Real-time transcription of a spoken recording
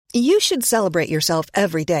You should celebrate yourself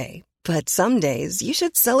every day, but some days you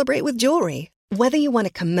should celebrate with jewelry. Whether you want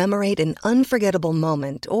to commemorate an unforgettable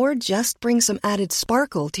moment or just bring some added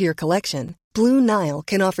sparkle to your collection, Blue Nile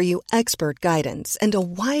can offer you expert guidance and a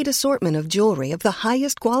wide assortment of jewelry of the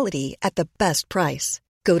highest quality at the best price.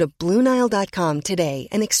 Go to BlueNile.com today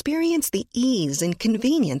and experience the ease and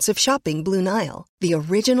convenience of shopping Blue Nile, the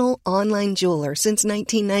original online jeweler since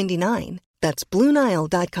 1999. That's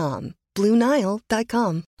BlueNile.com.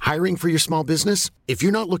 BlueNile.com. Hiring for your small business? If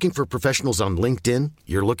you're not looking for professionals on LinkedIn,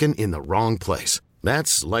 you're looking in the wrong place.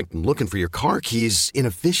 That's like looking for your car keys in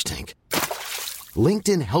a fish tank.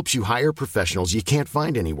 LinkedIn helps you hire professionals you can't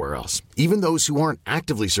find anywhere else, even those who aren't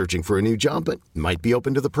actively searching for a new job but might be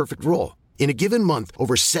open to the perfect role. In a given month,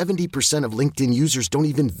 over 70% of LinkedIn users don't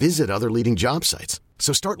even visit other leading job sites.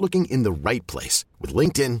 So start looking in the right place. With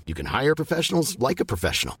LinkedIn, you can hire professionals like a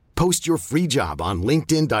professional. Post your free job on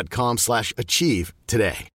linkedin.com/achieve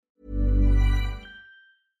today.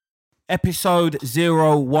 Episode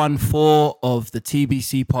 014 of the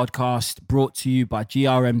TBC podcast, brought to you by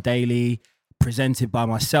GRM Daily, presented by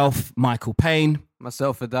myself, Michael Payne.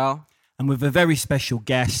 Myself, Adal. And with a very special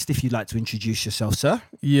guest, if you'd like to introduce yourself, sir.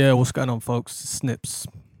 Yeah, what's going on, folks? Snips.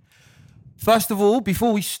 First of all,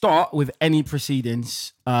 before we start with any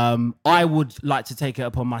proceedings, I would like to take it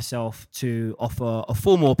upon myself to offer a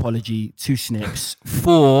formal apology to Snips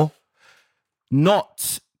for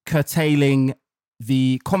not curtailing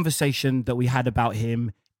the conversation that we had about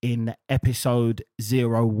him in episode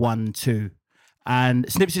 012.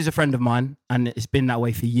 And Snips is a friend of mine, and it's been that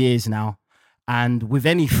way for years now. And with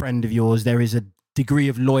any friend of yours, there is a degree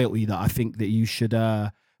of loyalty that I think that you should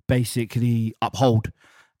basically uphold.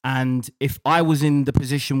 And if I was in the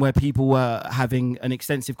position where people were having an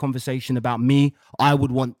extensive conversation about me, I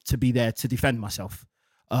would want to be there to defend myself.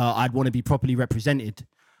 I'd want to be properly represented.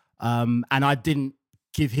 And I didn't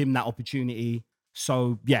give him that opportunity.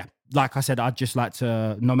 So, yeah, like I said, I'd just like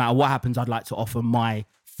to, no matter what happens, I'd like to offer my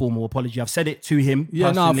formal apology. I've said it to him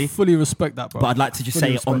personally. I fully respect that, bro. But I'd like to just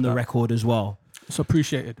say it on the record as well. It's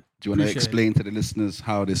appreciated. Do you want to explain to the listeners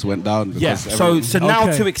how this went down? Yeah, so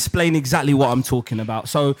now to explain exactly what I'm talking about.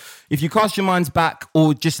 So if you cast your minds back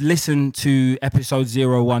or just listen to episode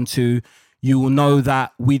 012, you will know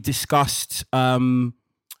that we discussed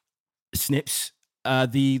Snips.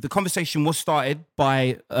 The conversation was started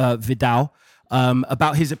by Vidal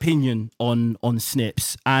about his opinion on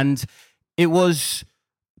Snips. And it was...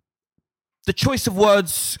 the choice of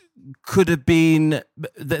words could have been...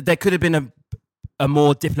 there could have been a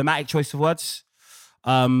more diplomatic choice of words.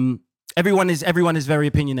 Everyone is very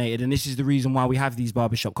opinionated, and this is the reason why we have these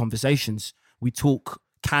barbershop conversations. We talk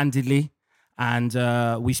candidly, and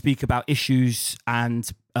we speak about issues and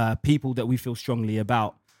people that we feel strongly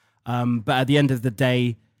about. But at the end of the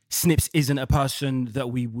day, Snips isn't a person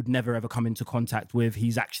that we would never ever come into contact with.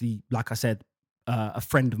 He's actually, like I said, a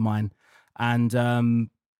friend of mine, and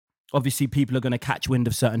obviously people are going to catch wind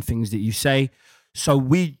of certain things that you say. So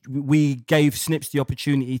we gave Snips the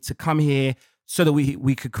opportunity to come here so that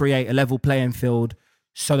we could create a level playing field,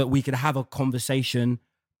 so that we could have a conversation,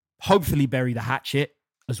 hopefully bury the hatchet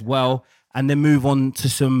as well, and then move on to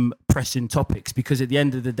some pressing topics. Because at the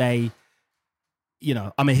end of the day, you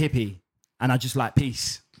know, I'm a hippie and I just like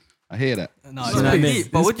peace. I hear that. No, it's peace.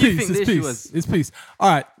 But what do you think the issue was? It's peace. All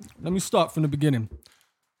right, let me start from the beginning.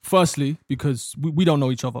 Firstly, because we don't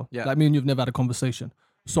know each other. Yeah. Like me and you've never had a conversation.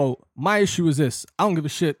 So my issue is this: I don't give a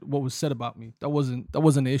shit what was said about me. That wasn't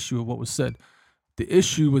the issue of what was said. The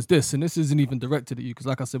issue was this, and this isn't even directed at you because,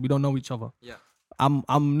 like I said, we don't know each other. Yeah.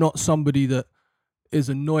 I'm not somebody that is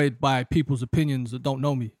annoyed by people's opinions that don't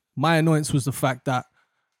know me. My annoyance was the fact that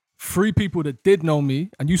 3 people that did know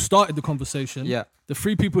me, and you started the conversation. Yeah. The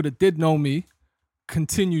 3 people that did know me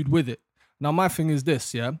continued with it. Now, my thing is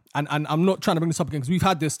this, yeah? And I'm not trying to bring this up again because we've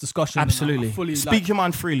had this discussion. Absolutely. Speak your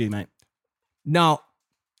mind freely, mate. Now,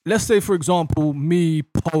 let's say, for example, me,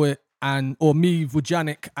 Poet, or me,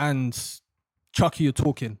 Vujanic, and Chucky are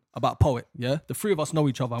talking about Poet, yeah? The 3 of us know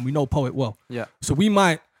each other and we know Poet well. Yeah. So we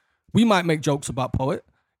might make jokes about Poet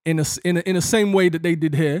in the same way that they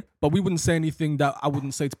did here, but we wouldn't say anything that I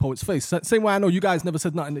wouldn't say to Poet's face. Same way I know you guys never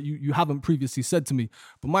said nothing that you haven't previously said to me.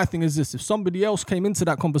 But my thing is this: if somebody else came into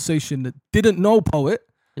that conversation that didn't know Poet,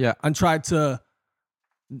 yeah, and tried to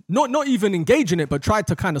not even engage in it, but tried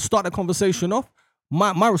to kind of start the conversation off,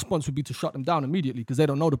 my response would be to shut them down immediately because they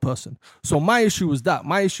don't know the person. So my issue was that.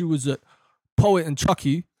 My issue was that Poet and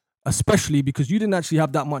Chucky, especially because you didn't actually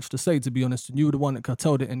have that much to say, to be honest, and you were the one that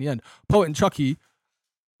curtailed it in the end. Poet and Chucky,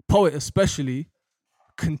 Poet especially,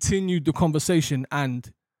 continued the conversation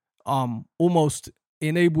and almost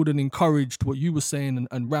enabled and encouraged what you were saying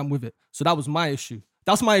and ran with it. So that was my issue.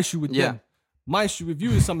 That's my issue with them. My issue with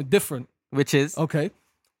you is something different. Which is? Okay.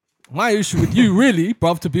 My issue with you, really,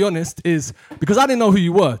 bruv, to be honest, is because I didn't know who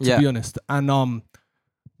you were, to be honest. And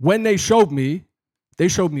when they showed me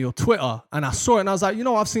your Twitter, and I saw it, and I was like,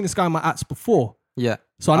 I've seen this guy in my ads before. Yeah.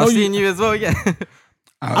 So I know I've seen you as well, yeah.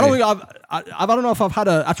 I don't know if I've had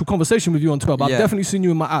an actual conversation with you on Twitter, but I've definitely seen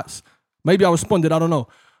you in my ads. Maybe I responded, I don't know.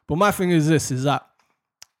 But my thing is this, is that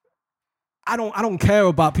I don't care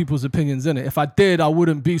about people's opinions, innit? If I did, I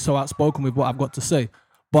wouldn't be so outspoken with what I've got to say.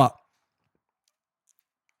 But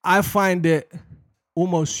I find it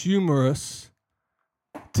almost humorous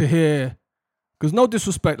to hear, because no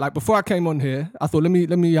disrespect, like before I came on here, I thought let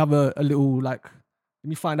me have a little let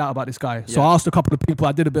me find out about this guy. So I asked a couple of people,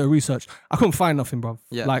 I did a bit of research. I couldn't find nothing, bro.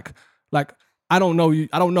 Yeah. Like I don't know you,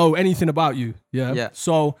 I don't know anything about you. Yeah.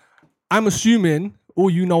 So I'm assuming all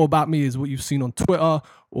you know about me is what you've seen on Twitter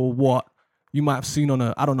or what you might have seen on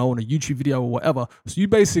a YouTube video or whatever. So you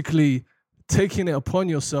basically taking it upon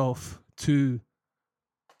yourself to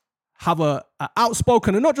have a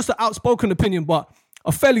outspoken, and not just an outspoken opinion, but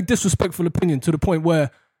a fairly disrespectful opinion, to the point where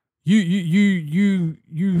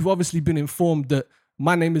you've obviously been informed that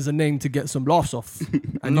my name is a name to get some laughs off,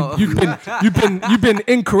 and you've been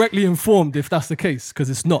incorrectly informed if that's the case, because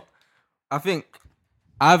it's not. I think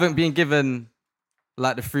I haven't been given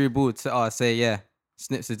like the free ball to say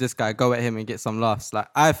Snips is this guy, go at him and get some laughs. Like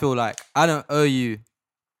I feel like I don't owe you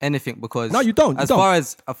anything, because no, you don't. As far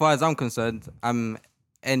as I'm concerned, I'm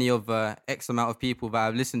any of X amount of people that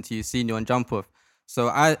I've listened to you, seen you on Jump Off. So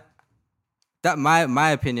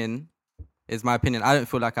my opinion is my opinion. I don't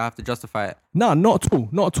feel like I have to justify it. No, not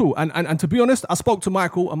at all. And to be honest, I spoke to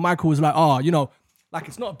Michael, and Michael was like, like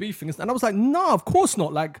it's not beefing. And I was like, no, of course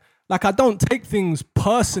not. Like I don't take things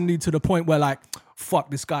personally to the point where like,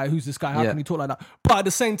 fuck this guy, who's this guy? How can he talk like that? But at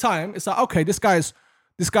the same time, it's like, okay, this guy's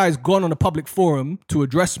gone on a public forum to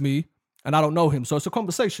address me, and I don't know him. So it's a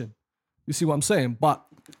conversation. You see what I'm saying? But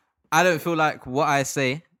I don't feel like what I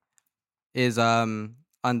say is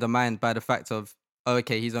undermined by the fact of,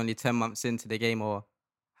 he's only 10 months into the game or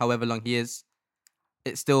however long he is.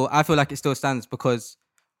 I feel like it still stands, because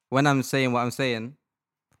when I'm saying what I'm saying,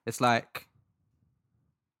 it's like,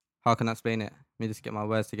 how can I explain it? Let me just get my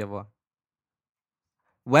words together.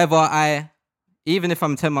 Even if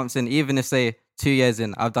I'm 10 months in, even if say 2 years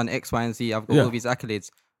in, I've done X, Y, and Z, I've got all these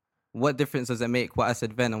accolades. What difference does it make what I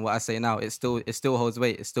said then and what I say now? It still holds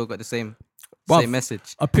weight. It's still got the same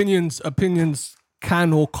message. Opinions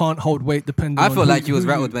can or can't hold weight depending on I felt like you was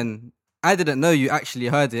rattled when I didn't know you actually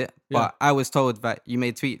heard it, but I was told that you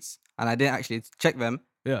made tweets and I didn't actually check them.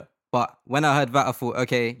 Yeah. But when I heard that, I thought,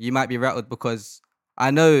 okay, you might be rattled, because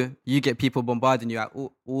I know you get people bombarding you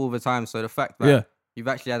all the time. So the fact that you've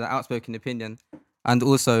actually had an outspoken opinion and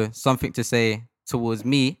also something to say towards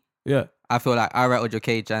me, I feel like I rattled your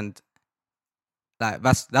cage, and like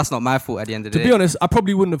that's not my fault at the end of the day. To be honest, I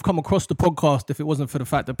probably wouldn't have come across the podcast if it wasn't for the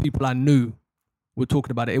fact that people I knew were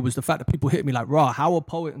talking about it. It was the fact that people hit me like, how are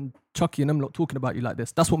Poet and Chucky and them lot talking about you like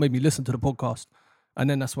this? That's what made me listen to the podcast. And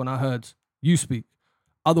then that's when I heard you speak.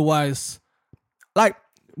 Otherwise, like,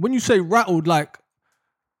 when you say rattled, like,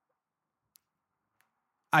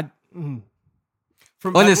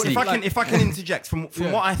 honestly, if I can interject from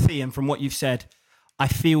what I see and from what you've said, I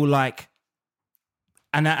feel like,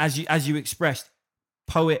 and as you expressed,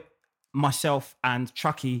 Poet, myself, and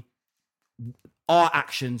Chucky, our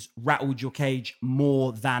actions rattled your cage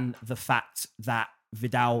more than the fact that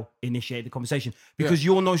Vidal initiated the conversation, because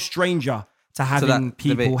you're no stranger to having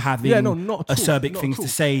people having acerbic things to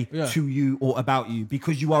say to you or about you,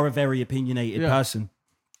 because you are a very opinionated person.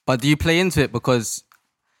 But do you play into it because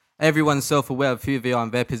everyone's self-aware of who they are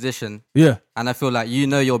and their position? Yeah. And I feel like you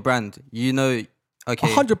know your brand. You know, okay,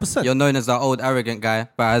 100%. You're known as that old arrogant guy,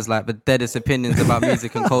 but has like the deadest opinions about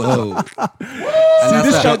music and culture.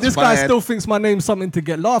 See, this guy still thinks my name's something to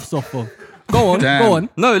get laughs off of. Go on.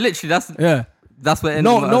 No, literally, that's what.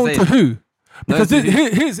 No, to who? Because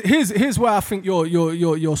here's where I think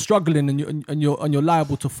you're struggling and you're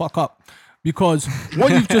liable to fuck up, because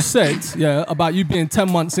what you've just said, about you being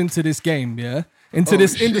 10 months into this game, into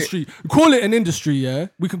this industry. Call it an industry,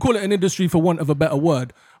 we can call it an industry for want of a better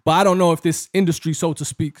word, but I don't know if this industry, so to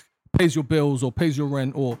speak, pays your bills or pays your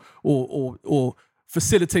rent or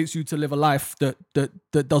facilitates you to live a life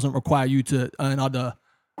that doesn't require you to earn other.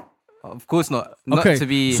 Of course not. Not to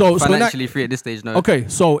be financially free at this stage, no. Okay,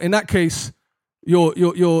 so in that case, you're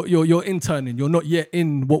interning. You're not yet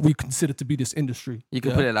in what we consider to be this industry. You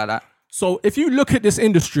can put it like that. So if you look at this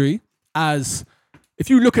industry as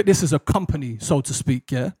a company, so to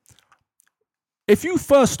speak, if you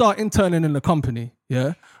first start interning in the company,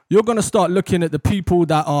 you're going to start looking at the people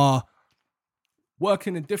that are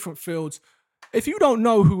working in different fields. If you don't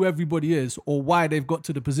know who everybody is or why they've got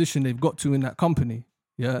to the position they've got to in that company,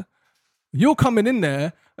 yeah, you're coming in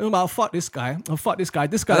there and I'm like, fuck this guy,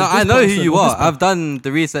 this guy. No, I know who you are. I've done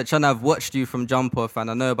the research and I've watched you from Jump Off, and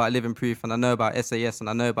I know about Living Proof, and I know about SAS, and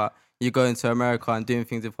I know about you going to America and doing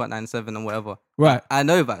things with Hot 97 and whatever. Right. I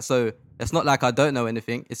know that. So it's not like I don't know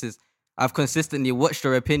anything. It's just I've consistently watched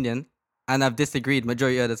your opinion and I've disagreed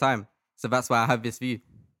majority of the time. So that's why I have this view.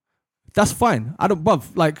 That's fine. I don't,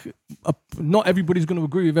 bruv, like, not everybody's going to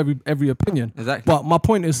agree with every opinion. Exactly. But my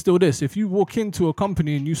point is still this. If you walk into a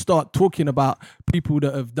company and you start talking about people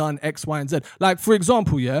that have done X, Y, and Z, like, for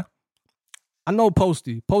example, yeah, I know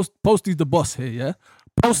Posty. Posty's the boss here, yeah?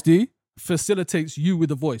 Posty facilitates you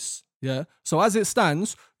with a voice, yeah? So as it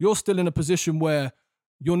stands, you're still in a position where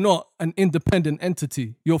you're not an independent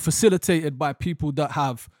entity. You're facilitated by people that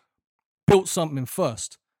have built something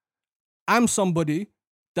first. I'm somebody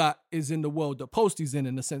that is in the world that Posty's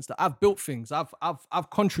in the sense that I've built things, I've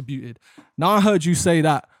contributed. Now I heard you say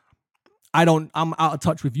that I'm out of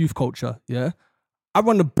touch with youth culture, yeah? I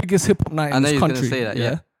run the biggest hip hop night in this country. Say that,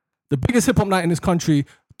 yeah. The biggest hip hop night in this country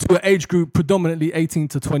to an age group predominantly 18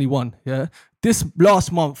 to 21, yeah? This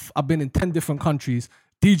last month, I've been in 10 different countries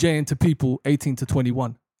DJing to people 18 to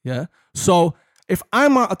 21, yeah? So if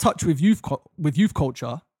I'm out of touch with youth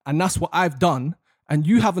culture, and that's what I've done, and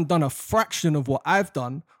you haven't done a fraction of what I've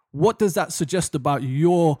done, what does that suggest about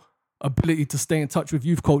your ability to stay in touch with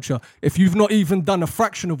youth culture if you've not even done a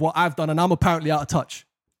fraction of what I've done and I'm apparently out of touch?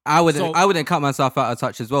 I wouldn't cut myself out of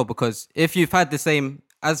touch as well, because if you've had the same,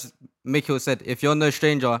 as Mikhail said, if you're no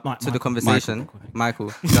stranger to the conversation,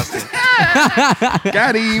 Michael, Justin.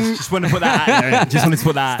 Got him. Just want to put that out there. Just wanted to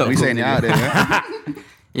put that out there. We saying it out there, yeah?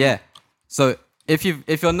 Yeah. So if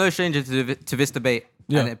you're no stranger to this debate,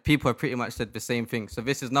 yeah, and people have pretty much said the same thing. So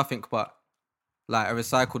this is nothing but like a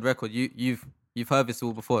recycled record. You've heard this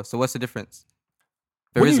all before. So what's the difference?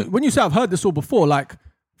 When you say I've heard this all before, like,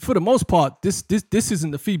 for the most part, this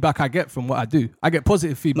isn't the feedback I get from what I do. I get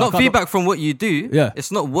positive feedback. Not feedback from what you do. Yeah.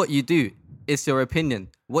 It's not what you do. It's your opinion.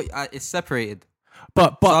 It's separated.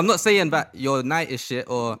 But so I'm not saying that your night is shit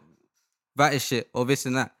or that is shit or this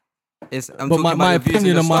and that. I'm talking about my your views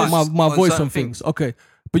opinion and my voice certain on things. Okay.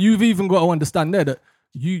 But you've even got to understand there that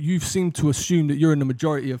you seem to assume that you're in the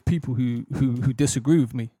majority of people who disagree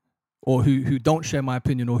with me, or who don't share my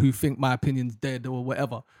opinion, or who think my opinion's dead or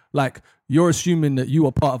whatever. Like, you're assuming that you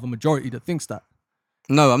are part of a majority that thinks that.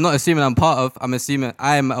 No, I'm not assuming I'm part of. I'm assuming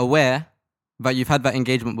I am aware that you've had that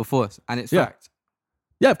engagement before, and it's fact.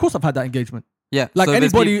 Yeah, of course I've had that engagement. Yeah. Like, so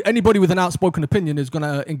anybody with an outspoken opinion is going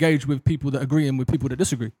to engage with people that agree and with people that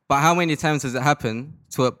disagree. But how many times does it happen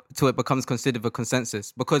till it becomes considered a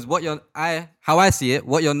consensus? Because how I see it,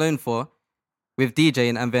 what you're known for with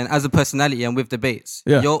DJing and then as a personality and with debates,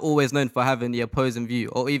 you're always known for having the opposing view,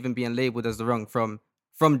 or even being labelled as the wrong from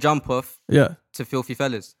Jump Off to Filthy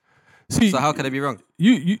Fellas. So how can I be wrong?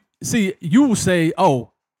 You see, you will say,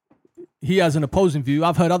 oh, he has an opposing view.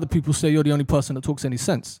 I've heard other people say you're the only person that talks any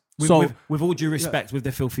sense. With all due respect, with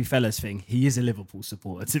the Filthy Fellas thing, he is a Liverpool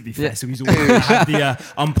supporter, to be fair. So he's always going to have the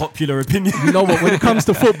unpopular opinion. You know what? When it comes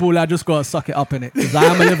to football, I just got to suck it up in it. Because I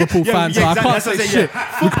am a Liverpool fan, so I can't say shit.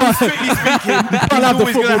 Football, strictly speaking, he's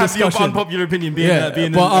always going to have the unpopular opinion being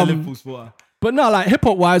a Liverpool supporter. But no, like,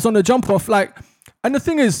 hip-hop wise, on the Jump Off, like, and the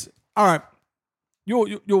thing is, all right, you're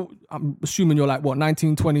I'm assuming you're like, what,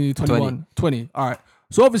 19, 20, 21? 20. All right.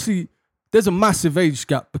 So obviously, there's a massive age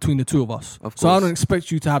gap between the two of us. So I don't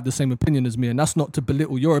expect you to have the same opinion as me, and that's not to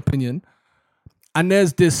belittle your opinion. And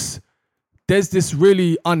there's this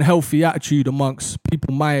really unhealthy attitude amongst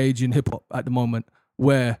people my age in hip hop at the moment,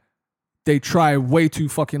 where they try way too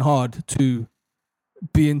fucking hard to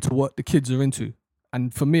be into what the kids are into.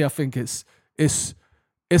 And for me, I think it's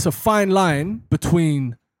a fine line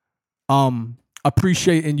between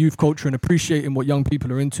appreciating youth culture and appreciating what young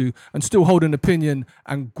people are into, and still holding an opinion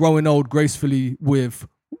and growing old gracefully with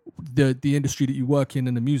the industry that you work in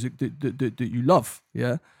and the music that you love.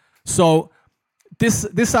 Yeah. So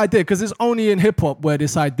this idea, because it's only in hip hop where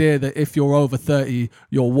this idea that if you're over 30,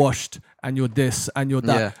 you're washed and you're this and you're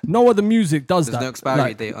that. Yeah. No other music does There's that. no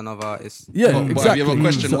expiry date on other artists. Yeah, But exactly. you have a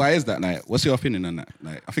question, why is that? Like, what's your opinion on that?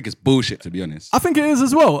 Like, I think it's bullshit, to be honest. I think it is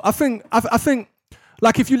as well. I think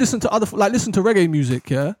like, if you listen to listen to reggae music,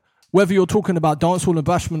 yeah, whether you're talking about dancehall and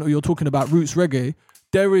bashment or you're talking about roots reggae,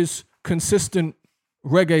 there is consistent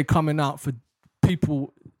reggae coming out for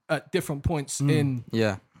people at different points in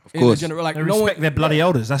of course. the general. Like, They respect their bloody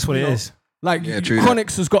elders. That's what it is. Like, true.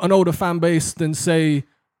 Chronix has got an older fan base than, say,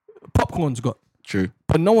 Popcorn's got. True.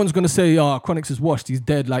 But no one's going to say, Chronix is washed, he's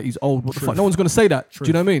dead, like, he's old, what the fuck. No one's going to say that. Do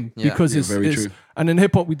you know what I mean? Yeah. Because very true. and in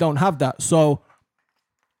hip hop, we don't have that. So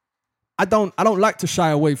I don't like to shy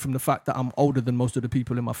away from the fact that I'm older than most of the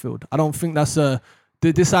people in my field. I don't think that's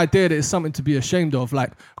this idea that it's something to be ashamed of.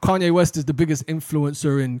 Like Kanye West is the biggest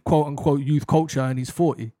influencer in quote unquote youth culture, and he's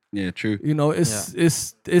 40. Yeah, true. You know,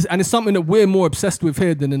 it's something that we're more obsessed with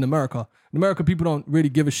here than in America. In America, people don't really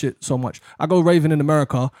give a shit so much. I go raving in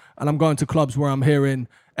America, and I'm going to clubs where I'm hearing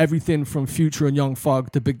everything from Future and Young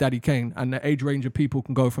Thug to Big Daddy Kane, and the age range of people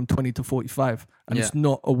can go from 20 to 45, and it's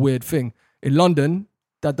not a weird thing. In London,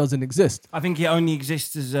 that doesn't exist. I think it only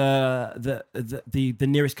exists as the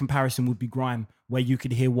nearest comparison would be grime, where you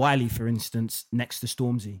could hear Wiley, for instance, next to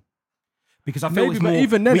Stormzy. Because I feel Maybe, it's but more,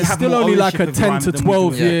 even then, we it's have still more only like a ownership of 10 grime to than we do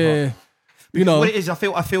 12 in year. hip-hop. You know, What it is, I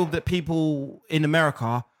feel that people in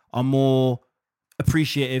America are more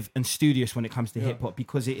appreciative and studious when it comes to hip hop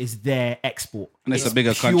because it is their export. And it's a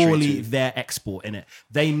bigger country purely too. their export in it.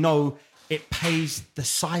 They know it pays the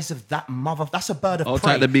size of that mother. That's a bird of All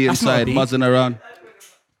prey. type to be That's not a inside, bee. buzzing around.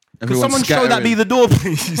 Could Everyone's someone show that scattering. be the door,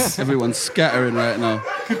 please? Everyone's scattering right now.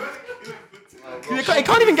 It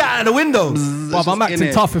can't even get out of the window. bruv, I'm just in acting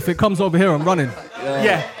it. tough. If it comes over here, I'm running.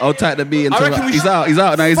 Yeah. All tight to be into I reckon we he's should- out. He's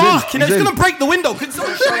out now. He's Fuck, in. it's He's in. gonna break the window. Could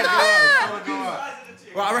someone show that?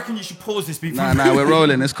 Right, I reckon you should pause this before. Nah, we're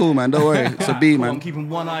rolling. It's cool, man. Don't worry. It's a B, Cool, I'm man. keeping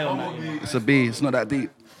one eye on that. It's a B. It's not that deep.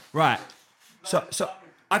 Right. So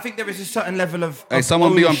I think there is a certain level of. Hey, of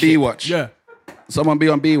someone be on ownership. B watch. Yeah. Someone be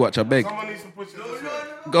on B watch. I beg. Someone needs to push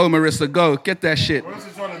it. Go, Marissa. Go. Get that shit.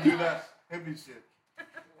 Marissa's trying to do that heavy shit.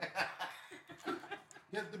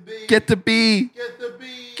 Get the B. Get the B.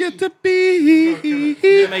 Get the B.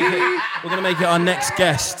 We're gonna make it our next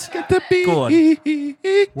guest. Get the B. Go on.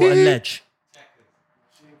 What a ledge.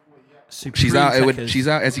 She's out. Supreme She's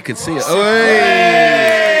out as you can see it. Oh,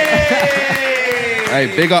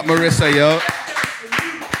 hey, big up Marissa, yo.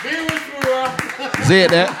 See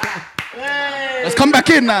it there? Let's come back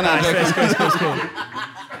in now.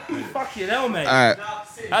 Fucking hell, mate. All right.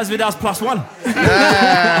 That's Vidal's +1.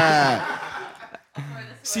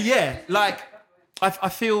 See, yeah, like, I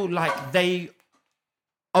feel like they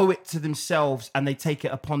owe it to themselves and they take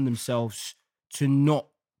it upon themselves to not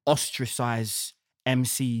ostracize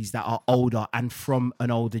MCs that are older and from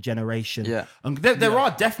an older generation. Yeah. And there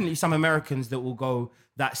are definitely some Americans that will go,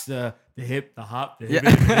 that's the hip, the hop, the hip.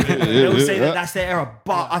 Yeah. They will say that that's their era.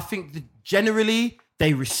 But I think that generally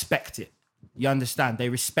they respect it. You understand? They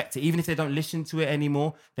respect it. Even if they don't listen to it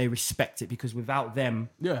anymore, they respect it because without them,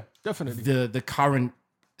 Yeah, definitely. the current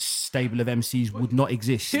stable of MCs would not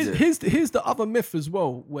exist. Here's the other myth as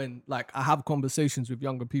well. When like I have conversations with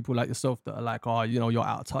younger people like yourself that are like, oh, you know, you're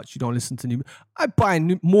out of touch. You don't listen to new. I buy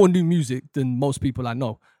more new music than most people I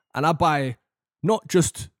know, and I buy not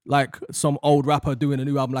just like some old rapper doing a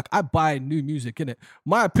new album. Like I buy new music in it.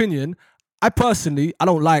 My opinion, I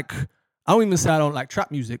don't even say I don't like trap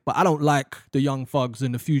music, but I don't like the Young Thugs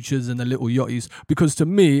and the Futures and the Little Yachties because to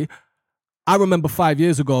me, I remember 5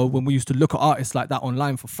 years ago when we used to look at artists like that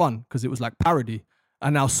online for fun because it was like parody.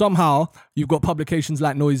 And now somehow you've got publications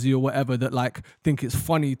like Noisy or whatever that like think it's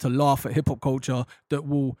funny to laugh at hip hop culture that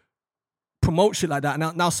will promote shit like that.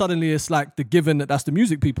 Now suddenly it's like the given that that's the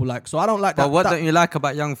music people like. So I don't like that. But what that- don't you like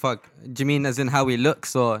about Young Thug? Do you mean as in how he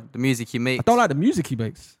looks or the music he makes? I don't like the music he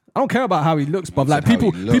makes. I don't care about how he looks, bruv. Like how he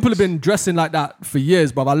people looks. have been dressing like that for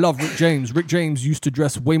years, bruv. I love Rick James. Rick James used to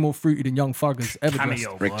dress way more fruity than Young Thug has ever dressed.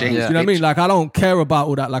 Rick James. Yeah. You know what I mean? Like I don't care about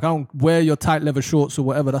all that. Like I don't wear your tight leather shorts or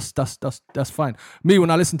whatever. That's fine. Me, when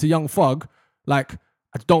I listen to Young Thug, like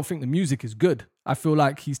I don't think the music is good. I feel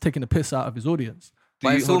like he's taking a piss out of his audience.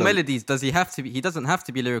 But it's all hold on. melodies. Does he have to be? He doesn't have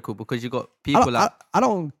to be lyrical because you got people like. I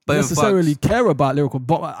don't Bone necessarily Thugs. care about lyrical,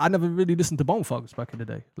 but I never really listened to Bone Thugs back in the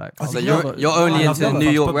day. Like So you're only I've into never- New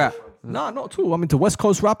York rap. Nah, not at all. I'm into West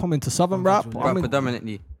Coast rap. I'm into Southern rap. I'm in-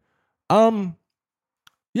 Predominantly.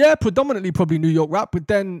 Yeah, predominantly probably New York rap, but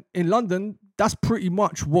then in London, that's pretty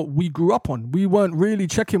much what we grew up on. We weren't really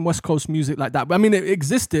checking West Coast music like that. I mean, it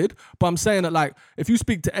existed, but I'm saying that like, if you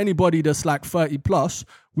speak to anybody that's like 30 plus,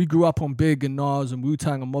 we grew up on Big and Nas and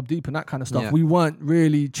Wu-Tang and Mobb Deep and that kind of stuff. Yeah. We weren't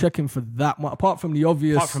really checking for that much, apart from the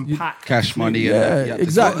obvious. Apart from Pac. Cash money. Yeah, Yeah.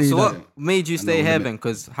 exactly. So like- what made you And stay No here Limit. then?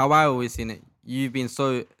 Because how I always seen it, you've been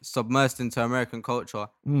so submersed into American culture,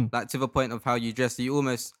 like to the point of how you dress. You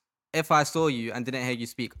almost, if I saw you and didn't hear you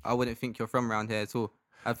speak, I wouldn't think you're from around here at all.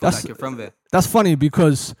 I feel like you're from there. That's funny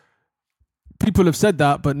because people have said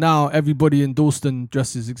that, but now everybody in Dalston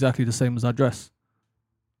dresses exactly the same as I dress.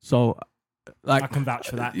 So, like, I can vouch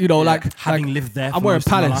for that. you know, Yeah. like Having like, lived there, I'm for wearing most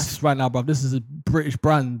of my Palace life. right now, bro. This is a British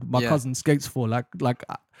brand my Yeah. cousin skates for. Like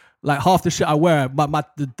half the shit I wear,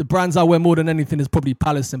 the brands I wear more than anything is probably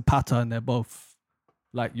Palace and Pata, and they're both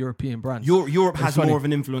like European brands. Europe It's has funny. more of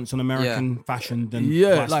an influence on American fashion than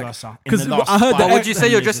Yeah, vice like- versa. In 'cause the last I heard that- 5 Would you say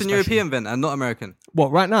you're years dressing especially. European then and not American?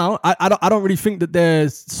 What right now? I don't really think that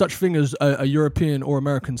there's such thing as a European or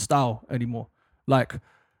American style anymore. Like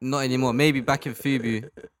Not anymore. Maybe back in Fubu.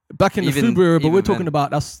 back in the Even- FUBU era, but even we're talking then.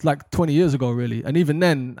 about that's like 20 years ago, really. And even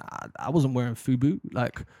then, I wasn't wearing FUBU.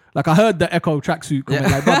 Like I heard the Echo tracksuit comment.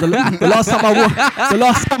 Yeah. Like, bro, the last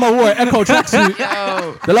time I wore an Echo tracksuit,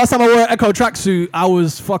 the last time I wore an Echo tracksuit, I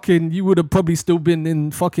was fucking. You would have probably still been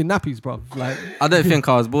in fucking nappies, bro. Like I don't think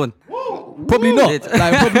I was born. probably not. It-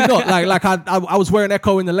 Like probably not. Like I was wearing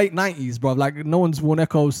Echo in the late 90s, bro. Like no one's worn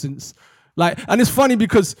Echo since. Like, and it's funny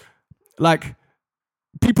because like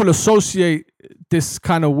people associate this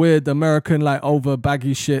kind of weird American like over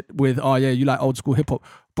baggy shit with, oh yeah, you like old school hip hop,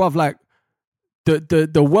 bruv. Like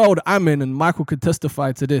the world I'm in, and Michael could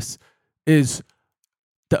testify to this, is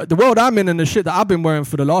the world I'm in and the shit that I've been wearing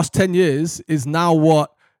for the last 10 years is now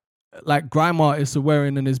what like grime artists are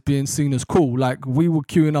wearing and is being seen as cool. Like we were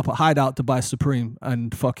queuing up at Hideout to buy Supreme,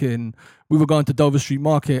 and fucking we were going to Dover Street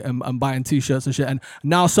Market and buying t-shirts and shit, and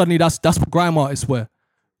now suddenly that's what grime artists wear.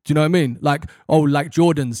 Do you know what I mean? Like, oh, like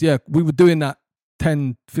Jordans. Yeah, we were doing that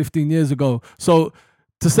 10, 15 years ago. So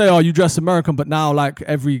to say, oh, you dress American, but now like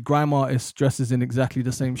every grime artist dresses in exactly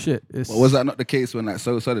the same shit. It's, But was that not the case when like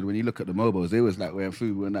So Solid, when you look at the mobiles, they was like wearing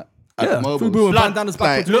FUBU and that? At yeah, the mobiles. FUBU and Like- bandanas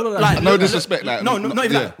like- backwards. all of that. no disrespect, like no, not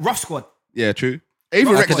even yeah. that. Rough Squad. Yeah, true.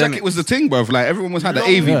 Even Rex Academics. Jacket was the thing, bruv. Like everyone was had the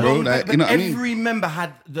AV, bro. Like but you know what I mean? every member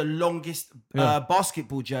had the longest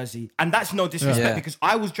basketball jersey, and that's no disrespect Yeah. because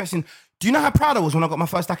I was dressing. Do you know how proud I was when I got my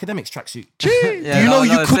first academics tracksuit? Yeah, Do you know no,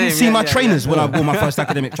 you no, couldn't same, see yeah, my yeah, trainers yeah. when I wore my first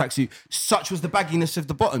academic tracksuit? Such was the bagginess of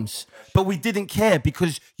the bottoms. But we didn't care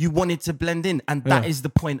because you wanted to blend in, and that is the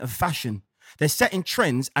point of fashion. They're setting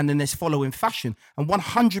trends, and then there's following fashion. And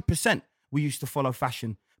 100% we used to follow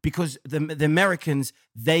fashion because the Americans,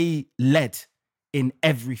 they led in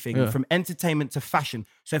everything from entertainment to fashion.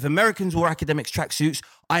 So if Americans wore academics tracksuits,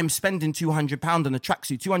 I'm spending £200 on a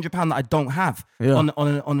tracksuit, £200 that I don't have on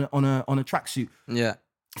a tracksuit. Yeah.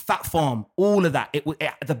 Fat Farm, all of that.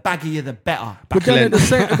 The baggier the better. But then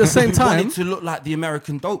at the same We time, wanted to look like the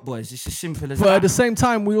American dope boys. It's as simple as but at the that. same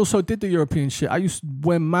time, we also did the European shit. I used to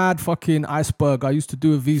wear mad fucking iceberg. I used to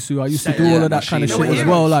do a Visu. I used to do all of that kind of Machino, shit as yeah.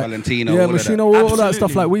 well. Like Valentino, yeah, all of that. Machino, all that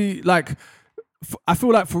stuff. Absolutely. Like we like. I feel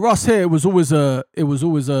like for us here, it was always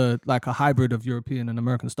a like a hybrid of European and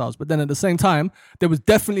American styles. But then at the same time, there was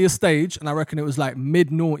definitely a stage, and I reckon it was like mid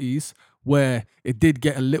noughties where it did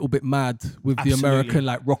get a little bit mad with the Absolutely. American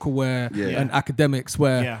like rockaware Yeah. and academics.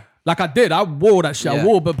 Where Yeah. like I wore that shit. I Yeah.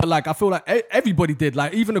 wore, but like I feel like everybody did.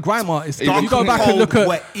 Like even the grime artists. Even You go Dark back and Cold look at.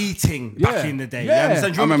 were eating back in the day. Yeah. You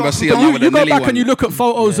understand? Do you I remember Dark seeing Cold? that You, with you the go Nelly back one. and you look at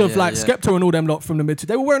photos of Yeah, like yeah. Skepta and all them lot from the mid.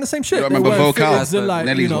 They were wearing the same shit. I They remember were wearing Vocal, fitteds and like,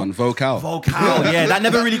 Nelly's you know. one, Vocal. Vocal, yeah, that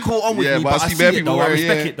never really caught on with Yeah, me, but I but I see see bare it people though. I wearing,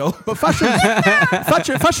 respect yeah. it though. But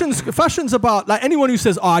fashion's about like anyone who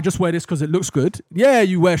says, "Oh, I just wear this because it looks good." Yeah,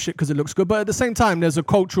 you wear shit because it looks good, but at the same time, there's a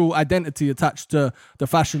cultural identity attached to the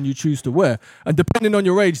fashion you choose to wear, and depending on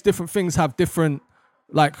your age, different things have different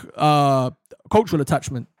like cultural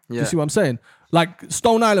attachment. Yeah. You see what I'm saying? Like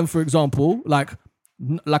Stone Island, for example. Like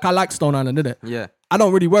I like Stone Island, did it? Yeah. I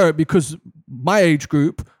don't really wear it because my age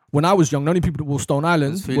group, when I was young, the only people that wore Stone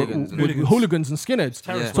Island Was were hooligans. hooligans and skinheads.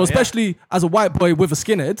 Yeah. So especially as a white boy with a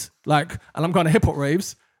skinhead, like, and I'm going to hip hop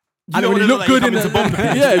raves, I don't don't really wanna look look good like in you're the coming to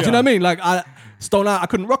bomb the yeah. place, Do you know what I mean? Like Stone Island, I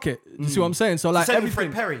couldn't rock it. You see what I'm saying? So like Same with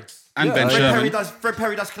everything. Fred Perry. And Ben Fred Sherman.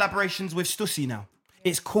 Perry does collaborations with Stussy now.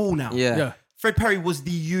 It's cool now. Yeah. Yeah, Fred Perry was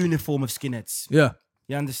the uniform of skinheads. yeah.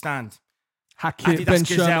 You understand? Hackett, Adidas Ben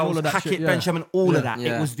Sherman, Gazelles, all of that Hackett, shit. Yeah. Ben Sherman, all Yeah. of that.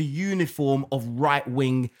 Yeah. It was the uniform of right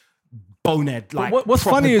wing bonehead. Like what's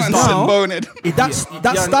proper funny is gangster. now- Bonehead. That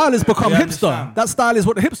style has become you hipster. understand. That style is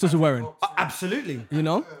what the hipsters are wearing. Absolutely. You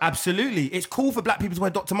know? Absolutely. It's cool for black people to wear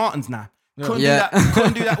Dr. Martens now. Couldn't Yeah.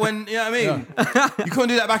 do that when, you know what I mean? You couldn't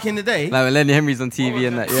do that back in the day. Like when Lenny Henry's on TV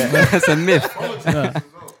and that. Yeah. That's a myth.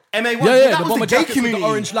 MA1, Yeah, yeah. that The was bomber the gay jackets with community. the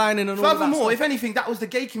orange lining and all of that Furthermore, stuff. if anything, that was the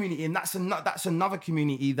gay community, and that's another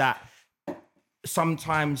community that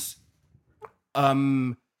sometimes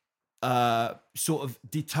sort of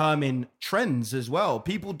determine trends as well.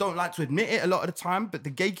 People don't like to admit it a lot of the time, but the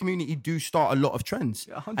gay community do start a lot of trends.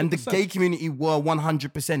 And the 100%. gay community were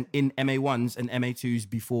 100% in MA1s and MA2s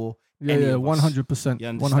before. Yeah, any yeah, of us. 100%, You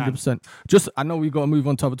understand? 100%. Just, I know we got to move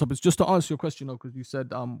on to other topics. Just to answer your question, though, because you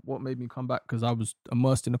said what made me come back because I was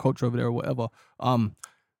immersed in the culture over there or whatever.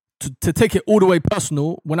 To take it all the way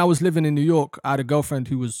personal, when I was living in New York, I had a girlfriend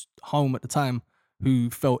who was home at the time who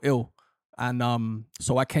fell ill, and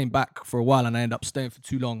so I came back for a while and I ended up staying for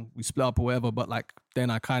too long. We split up or whatever, but like then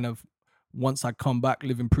I kind of once I come back,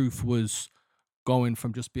 Living Proof was going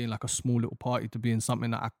from just being like a small little party to being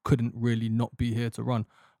something that I couldn't really not be here to run.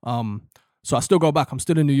 So I still go back. I'm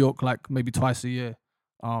still in New York like maybe twice a year.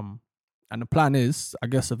 And the plan is, I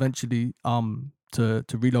guess, eventually to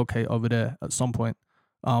relocate over there at some point.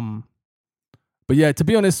 But yeah, to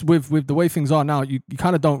be honest, with the way things are now, you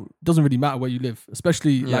kind of doesn't really matter where you live,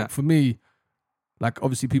 especially like for me, like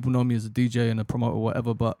obviously people know me as a DJ and a promoter or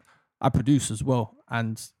whatever, but I produce as well.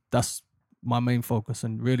 And that's my main focus.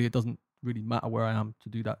 And really, it doesn't really matter where I am to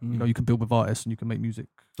do that. You know, you can build with artists and you can make music.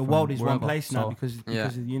 The world is one place now because of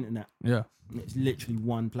the internet. Yeah. It's literally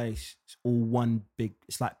one place. It's all one big,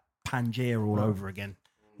 it's like Pangea all over again.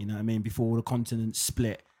 You know what I mean? Before all the continents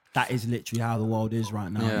split. That is literally how the world is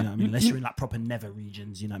right now. You know what I mean? Unless you're in like proper nether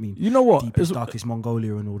regions, you know what I mean? You know what? Deepest, darkest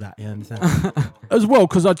Mongolia and all that, you understand? As well,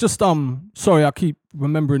 because I just, sorry, I keep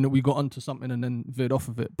remembering that we got onto something and then veered off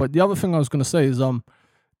of it. But the other thing I was going to say is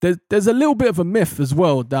there's a little bit of a myth as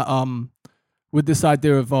well that with this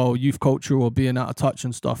idea of youth culture or being out of touch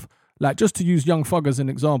and stuff. Like, just to use Young Thug as an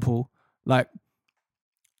example, like,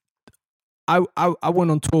 I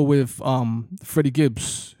went on tour with Freddie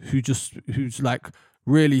Gibbs, who's like,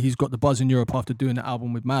 really, he's got the buzz in Europe after doing the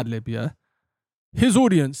album with Madlib, yeah? His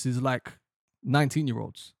audience is like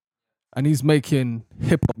 19-year-olds. And he's making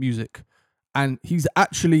hip-hop music. And he's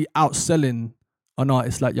actually outselling an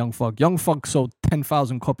artist like Young Thug. Young Thug sold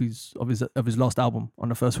 10,000 copies of his last album on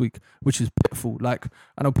the first week, which is pitiful. Like,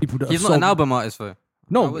 I know people that He's not an album artist, though.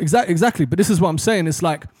 No, exactly. But this is what I'm saying. It's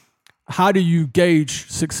like, how do you gauge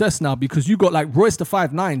success now? Because you got like Royce the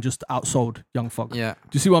 5'9" just outsold Young Thug. Yeah. Do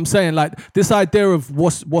you see what I'm saying? Like, this idea of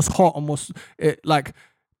what's hot and like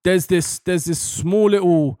there's this small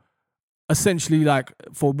little, essentially, like,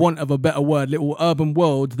 for want of a better word, little urban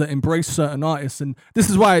world that embrace certain artists. And this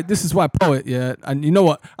is why Poet, yeah. And you know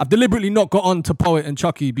what? I've deliberately not got on to Poet and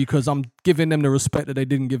Chucky because I'm giving them the respect that they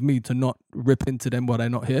didn't give me to not rip into them while they're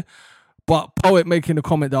not here. But Poet making the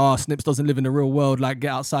comment that Snips doesn't live in the real world, like,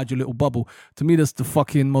 get outside your little bubble. To me, that's the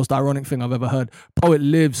fucking most ironic thing I've ever heard. Poet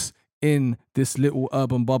lives in this little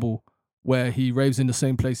urban bubble where he raves in the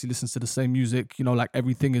same place, he listens to the same music, you know, like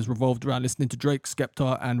everything is revolved around listening to Drake,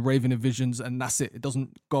 Skepta, and Raven and Visions, and that's it. It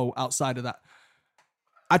doesn't go outside of that.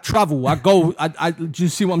 I travel, I go, do you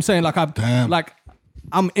see what I'm saying? Like,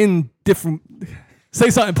 I'm in different...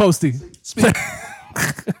 Say something, Posty.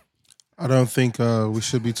 I don't think we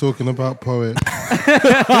should be talking about Poet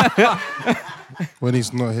when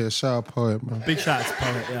he's not here. Shout out Poet, man. Big shout out to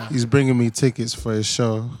Poet, yeah. He's bringing me tickets for his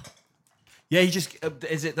show. Yeah, he just...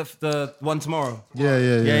 is it the one tomorrow?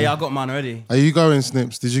 Yeah, I got mine already. Are you going,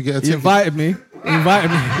 Snips? Did you get a ticket? He invited me.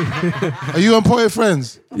 Are you and Poet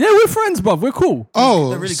friends? Yeah, we're friends, bruv. We're cool.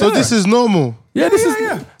 Oh, really so good. this is normal. Yeah, this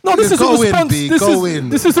is... No, this is a Go response. in, B. Go in.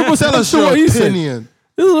 This is a Tell response us to what your he said. opinion.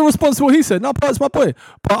 This is a response to what he said. No, Poet's my boy.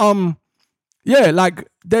 But, yeah, like,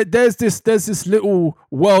 there's this little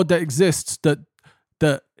world that exists that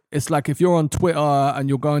it's like, if you're on Twitter and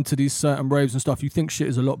you're going to these certain raves and stuff, you think shit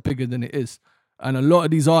is a lot bigger than it is. And a lot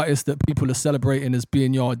of these artists that people are celebrating as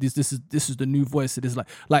being, this is the new voice. It is like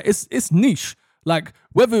it's niche. Like,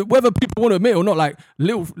 whether people want to admit it or not, like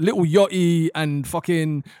little Yachty and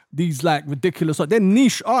fucking these like ridiculous, like, they're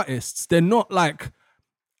niche artists. They're not like,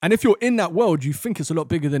 and if you're in that world, you think it's a lot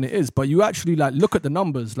bigger than it is. But you actually like look at the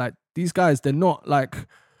numbers. Like, these guys, they're not like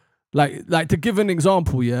to give an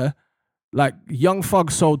example, yeah. Like, Young Thug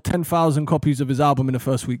sold 10,000 copies of his album in the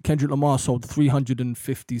first week. Kendrick Lamar sold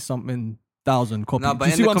 350-something thousand copies. No, but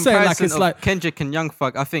Do you see in the what I'm saying? Like, comparison it's of like Kendrick and Young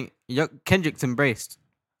Thug, I think Kendrick's embraced.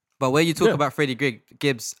 But where you talk about Freddie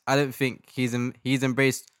Gibbs, I don't think he's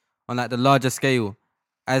embraced on like the larger scale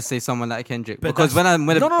as, say, someone like Kendrick. But because when I'm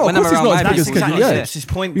of course around he's not my as big as people, Kendrick, exactly yeah. Snips'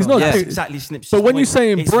 point. He's bro. not That's big. exactly Snips' But when point. you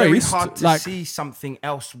say it's very embraced, hard to like- see something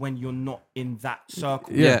else when you're not in that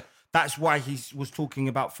circle. Yeah. That's why he was talking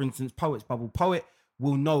about, for instance, Poet's bubble. Poet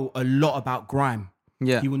will know a lot about grime.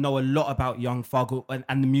 Yeah. He will know a lot about Young Thug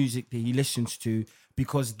and the music that he listens to,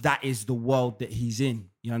 because that is the world that he's in.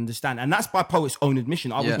 You understand? And that's by Poet's own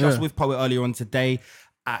admission. I was just with Poet earlier on today.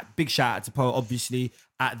 Big shout out to Poet, obviously,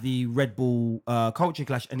 at the Red Bull Culture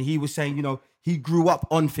Clash. And he was saying, he grew up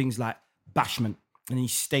on things like Bashment and he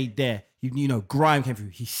stayed there. Grime came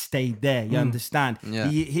through. He stayed there. You understand?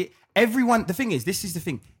 Yeah. Everyone, the thing is, this is the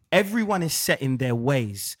thing. Everyone is set in their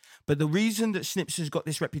ways. But the reason that Snips has got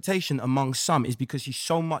this reputation among some is because he's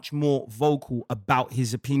so much more vocal about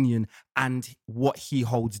his opinion and what he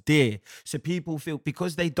holds dear. So people feel,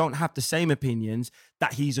 because they don't have the same opinions,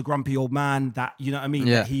 that he's a grumpy old man, that, you know what I mean?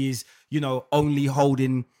 Yeah. That he is, only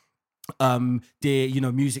holding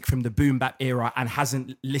music from the boom bap era and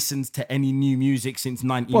hasn't listened to any new music since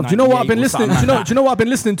 1998. Well, do you know what I've been or listening? something Do like you know what I've been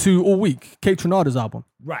listening to all week? Kate Renata's album.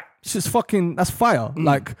 Right. It's just fucking. That's fire.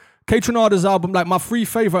 Like Kate Renata's album. Like my 3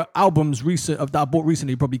 favorite albums that I bought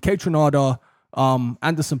recently, probably Kate Renata,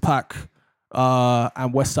 Anderson .Paak,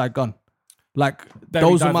 and West Side Gun. Like Very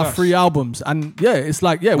those are my diverse. 3 albums, and yeah, it's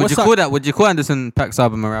like Would West you Side. call that? Would you call Anderson .Paak's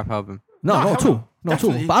album a rap album? No, not at all. Not at all.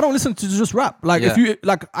 Definitely. But I don't listen to just rap. Like if Yeah. you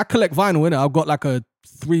like, I collect vinyl in it. I've got like a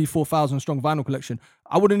 3,000-4,000 strong vinyl collection.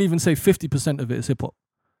 I wouldn't even say 50% of it is hip hop.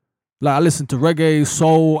 Like I listen to reggae,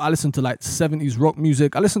 soul. I listen to like 70s rock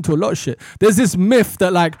music. I listen to a lot of shit. There's this myth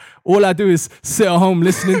that like all I do is sit at home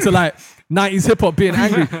listening to like 90s hip hop, being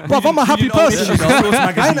angry. But I'm a happy Reading old person. issues You know? of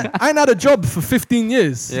Source magazine. I ain't had a job for 15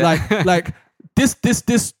 years. Yeah. Like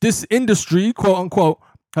this industry, quote unquote,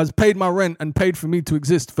 has paid my rent and paid for me to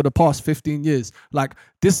exist for the past 15 years. Like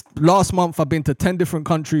this last month, I've been to 10 different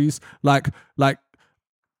countries. Like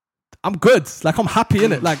I'm good. Like I'm happy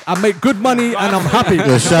in it. Like I make good money and I'm happy.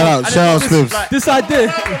 Yeah, shout out, Snips. This idea,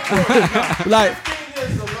 like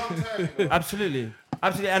Absolutely.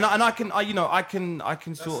 And I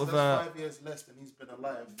can sort of. 5 years less than he's been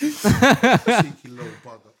alive. Cheeky little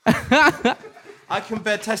bugger. I can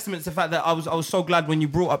bear testament to the fact that I was so glad when you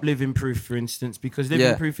brought up Living Proof, for instance, because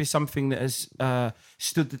Living Proof is something that has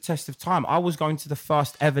stood the test of time. I was going to the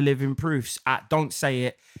first ever Living Proofs at Don't Say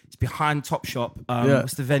It. It's behind Topshop.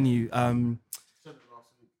 What's the venue? I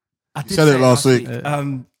did Said say it last week.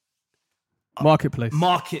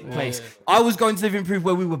 marketplace. I was going to Living Proof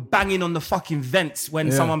where we were banging on the fucking vents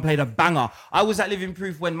when someone played a banger. I was at Living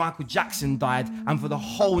Proof when Michael Jackson died, and for the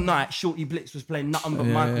whole night, Shorty Blitz was playing nothing but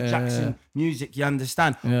Michael Jackson music, you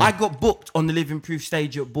understand? I got booked on the Living Proof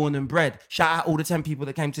stage at Born and Bred. Shout out all the 10 people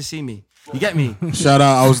that came to see me. You get me? Shout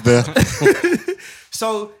out, I was there.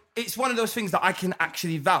 So it's one of those things that I can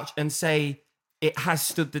actually vouch and say it has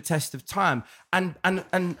stood the test of time. And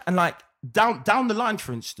like down the line,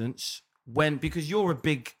 for instance, because you're a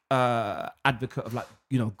big advocate of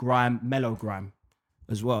grime, mellow grime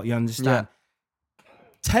as well, you understand?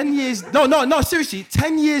 10 years, no, seriously,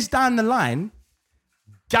 10 years down the line,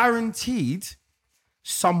 guaranteed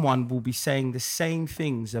someone will be saying the same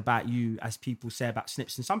things about you as people say about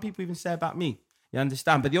Snips, and some people even say about me. You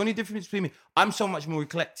understand? But the only difference between me, I'm so much more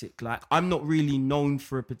eclectic. Like, I'm not really known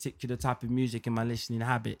for a particular type of music in my listening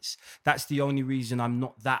habits. That's the only reason I'm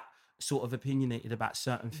not that sort of opinionated about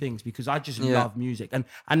certain things, because I just love music. And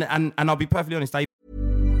I'll be perfectly honest,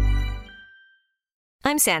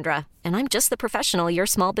 I'm Sandra, and I'm just the professional your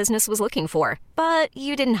small business was looking for. But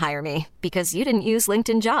you didn't hire me because you didn't use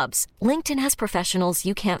LinkedIn Jobs. LinkedIn has professionals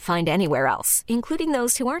you can't find anywhere else, including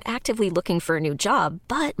those who aren't actively looking for a new job,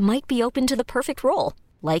 but might be open to the perfect role,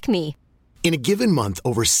 like me. In a given month,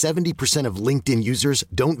 over 70% of LinkedIn users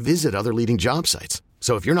don't visit other leading job sites.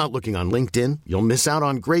 So if you're not looking on LinkedIn, you'll miss out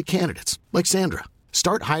on great candidates like Sandra.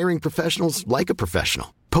 Start hiring professionals like a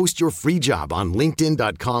professional. Post your free job on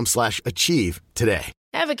linkedin.com/achieve today.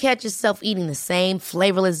 Ever catch yourself eating the same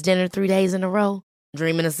flavorless dinner 3 days in a row?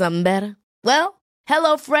 Dreaming of something better? Well,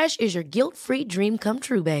 HelloFresh is your guilt-free dream come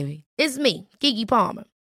true, baby. It's me, Keke Palmer.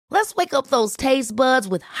 Let's wake up those taste buds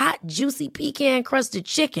with hot, juicy pecan-crusted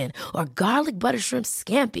chicken or garlic butter shrimp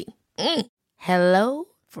scampi. Hello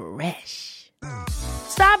Fresh.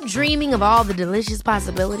 Stop dreaming of all the delicious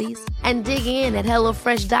possibilities and dig in at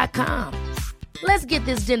HelloFresh.com. Let's get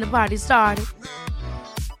this dinner party started.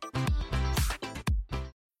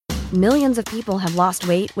 Millions of people have lost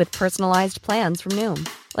weight with personalized plans from Noom.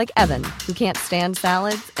 Like Evan, who can't stand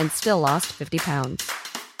salads and still lost 50 pounds.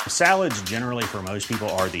 Salads generally for most people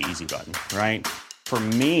are the easy button, right? For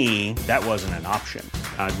me, that wasn't an option.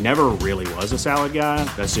 I never really was a salad guy.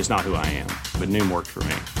 That's just not who I am. But Noom worked for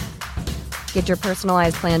me. Get your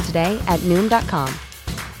personalized plan today at Noom.com.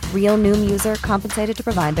 Real Noom user compensated to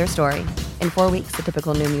provide their story. In 4 weeks, the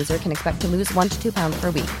typical Noom user can expect to lose 1 to 2 pounds per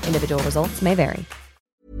week. Individual results may vary.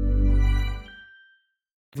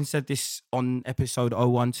 I said this on episode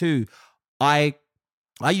 012. I'll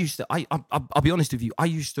be honest with you. I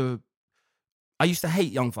used to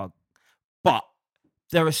hate Young Thug, but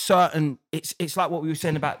there are certain. It's like what we were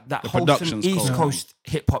saying about that wholesome East Coast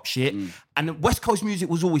hip hop shit, and West Coast music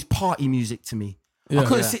was always party music to me. I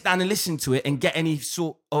couldn't sit down and listen to it and get any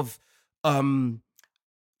sort of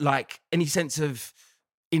like any sense of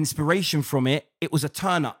inspiration from it. It was a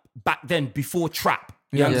turn up back then before trap.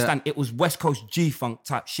 You understand? It was West Coast G-Funk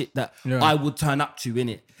type shit that I would turn up to,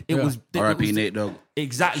 innit? It was... R.I.P. Nate Dogg.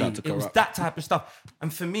 Exactly. It was that type of stuff.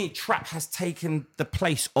 And for me, trap has taken the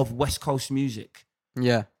place of West Coast music.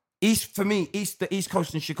 Yeah. the East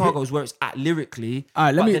Coast and Chicago is where it's at lyrically.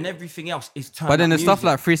 Alright, but then everything else is turned. But then up there's stuff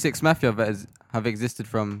music. like 3 6 Mafia that have existed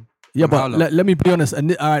from. Yeah, from how but long? let me be honest.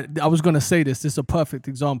 And I was gonna say this. This is a perfect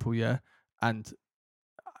example, yeah. And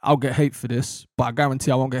I'll get hate for this, but I guarantee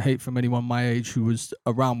I won't get hate from anyone my age who was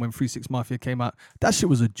around when 3 6 Mafia came out. That shit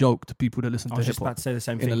was a joke to people that listen I to was hip just hop. about to say the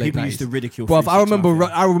same in the thing. late People 90s. used to ridicule. Bro, 3 I 6 remember,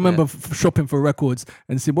 Mafia. I remember shopping for records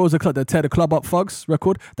and see what was the club, the Tear the Club Up Thugs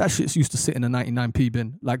record. That shit used to sit in a 99p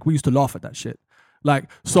bin. Like we used to laugh at that shit. Like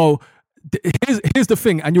so, here's the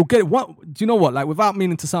thing, and you'll get what. Do you know what? Like without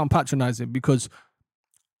meaning to sound patronizing, because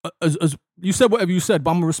as you said whatever you said, but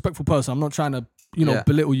I'm a respectful person. I'm not trying to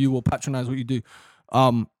belittle you or patronize what you do.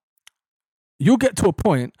 You'll get to a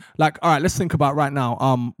point like, all right, let's think about right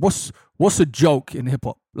now. What's a joke in hip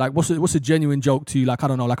hop? Like, what's a genuine joke to you? Like, I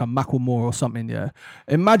don't know, like a Macklemore or something. Yeah.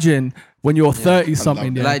 Imagine when you're 30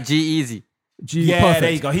 something. Yeah. Like G-Eazy. Yeah, perfect.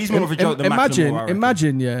 there you go. He's more of a joke than Macklemore, I reckon.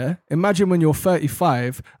 Imagine when you're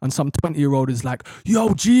 35 and some 20-year-old is like, yo,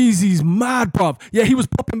 Jeezy's mad, bruv. Yeah, he was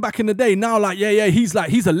popping back in the day. Now, like, he's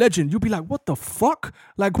a legend. You'll be like, what the fuck?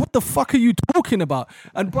 Like, what the fuck are you talking about?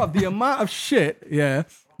 And bruv, the amount of shit,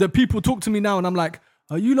 that people talk to me now, and I'm like,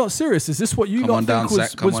 are you lot serious? Is this what you lot think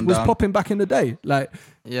was popping back in the day? Like,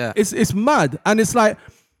 it's mad. And it's like,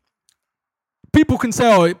 people can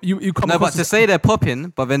say, oh, you come. No, but to say they're popping,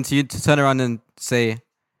 but then to turn around and say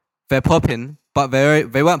they're popping, but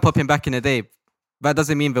they weren't popping back in the day. That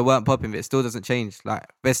doesn't mean they weren't popping. It still doesn't change. Like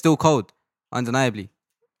they're still cold, undeniably.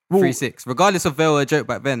 3 6, regardless of they were a joke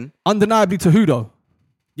back then. Undeniably to who though?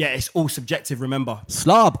 Yeah, it's all subjective. Remember,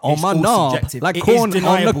 slob on my knob, like it corn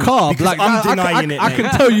on the cob. Like I'm denying it. I can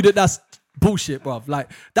tell you that's bullshit, bruv. Like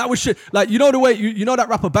that was shit. Like you know the way you know that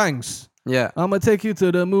rapper Bangs. Yeah, I'ma take you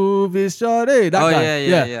to the movies, shawty. That guy.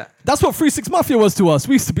 Yeah. That's what 3 6 Mafia was to us.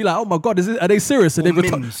 We used to be like, oh my god, are they serious? Are they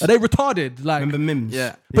retarded? Like, remember Mims?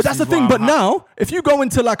 Yeah. But that's the thing. But now, if you go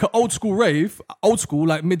into like an old school rave,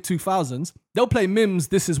 like mid 2000s, they'll play Mims.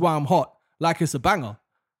 This is why I'm hot. Like it's a banger.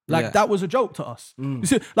 Like that was a joke to us. You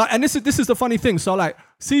see, like, and this is the funny thing. So like,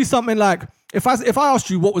 see something like if I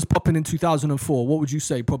asked you what was popping in 2004, what would you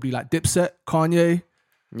say? Probably like Dipset, Kanye.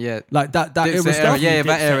 Yeah, like that era stuff. stuff. Yeah,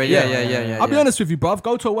 that era. Yeah. I'll be honest with you, bruv.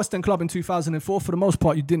 Go to a West End club in 2004. For the most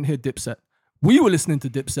part, you didn't hear Dipset. We were listening to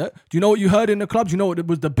Dipset. Do you know what you heard in the club? Do you know what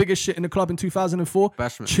was the biggest shit in the club in 2004?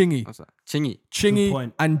 Bashment.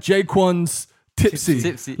 Chingy and Jaquan's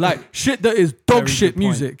Tipsy. Like shit that is dog shit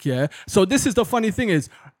music. Yeah. So this is the funny thing is,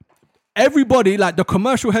 everybody, like the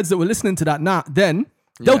commercial heads that were listening to that now, then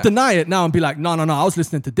they'll deny it now and be like, no, I was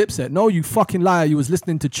listening to Dipset. No, you fucking liar. You was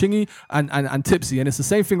listening to Chingy and Tipsy. And it's the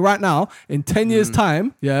same thing right now. In 10 years'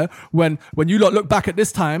 time, when you lot look back at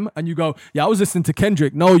this time and you go, yeah, I was listening to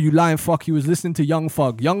Kendrick. No, you lying fuck. You was listening to Young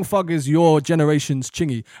Thug. Young Thug is your generation's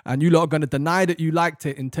Chingy. And you lot are going to deny that you liked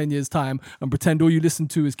it in 10 years' time and pretend all you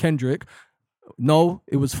listened to is Kendrick. No,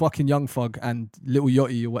 it was fucking Young Thug and Lil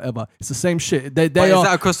Yachty or whatever. It's the same shit. They is are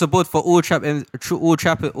that across the board for all trap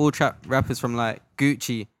rappers from like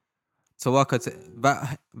Gucci to Waka to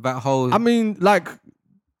that whole? I mean, like,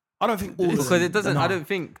 I don't think all because it doesn't. I don't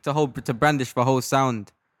think to brandish the whole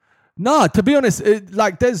sound. Nah, to be honest,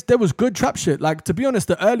 there was good trap shit. Like, to be honest,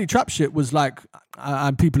 the early trap shit was like,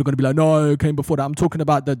 and people are going to be like, no, it came before that. I'm talking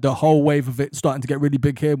about the whole wave of it starting to get really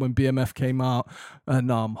big here when BMF came out and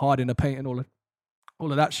Hard in the Paint and all of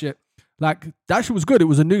that shit. Like, that shit was good. It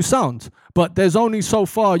was a new sound. But there's only so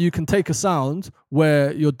far you can take a sound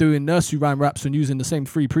where you're doing nursery rhyme raps and using the same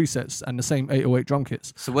 3 presets and the same 808 drum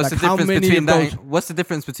kits. So what's like, the difference between that? What's the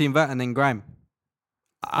difference between that and then grime?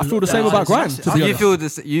 I feel the same about grime.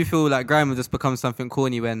 You feel like grime will just become something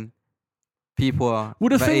corny when people are. Well,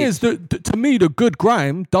 the thing is, to me, the good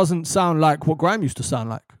grime doesn't sound like what grime used to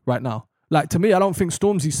sound like right now. Like, to me, I don't think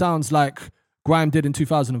Stormzy sounds like grime did in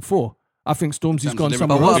 2004. I think Stormzy's gone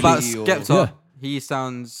somewhere else. But what about Skepta? He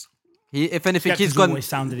sounds. If anything, he's gone.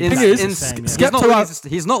 He's not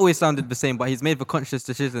always sounded the same, but he's made the conscious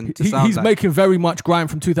decision to sound. He's making very much grime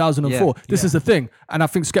from 2004. This is the thing, and I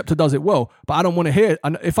think Skepta does it well. But I don't want to hear it.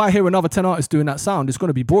 And if I hear another 10 artists doing that sound, it's going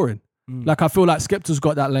to be boring. Like, I feel like Skepta's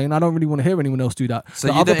got that lane. I don't really want to hear anyone else do that.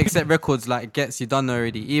 So you don't accept records like Gets You Done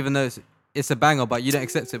already, even though it's a banger, but you don't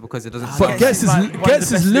accept it because it doesn't. But Gets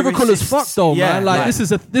is lyrical as fuck though, man. Like, this is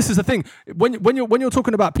the thing. When you're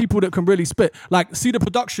talking about people that can really spit, like, see the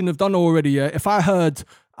production of Done already. Yeah, if I heard,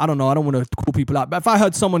 I don't know, I don't want to call people out, but if I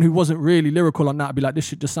heard someone who wasn't really lyrical on that, I'd be like, this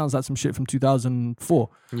shit just sounds like some shit from 2004.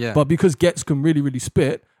 Yeah. But because Gets can really, really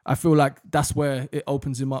spit, I feel like that's where it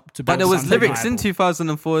opens him up to. But there was lyrics in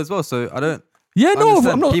 2004 as well, so I don't. Yeah, no,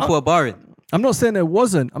 understand. I'm not. People are barring. I'm not saying there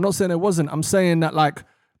wasn't. I'm saying that, like,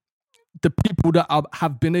 the people that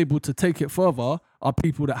have been able to take it further are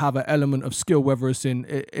people that have an element of skill, whether it's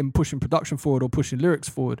in pushing production forward or pushing lyrics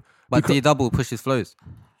forward. But D-Double pushes flows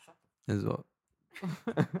as well.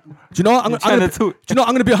 Do you know what? I'm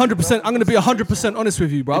gonna be 100%. I'm gonna be 100% honest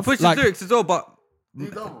with you, bro. He pushes lyrics as well, but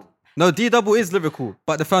no, D-Double is lyrical,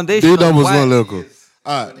 but the foundation. D-Double's not lyrical.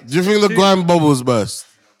 Alright, do you think the grime bubble's best?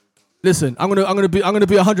 Listen, I'm gonna be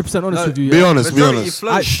 100% honest with you. Be honest. Be honest.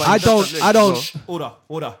 Flows, I don't.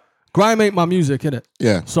 Order. Grime ain't my music, innit?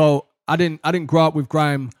 Yeah. So I didn't grow up with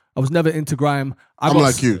grime. I was never into grime. I'm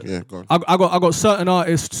like you. Yeah, go on. I got certain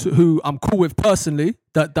artists who I'm cool with personally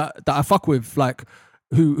that I fuck with, like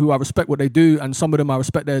who I respect what they do, and some of them I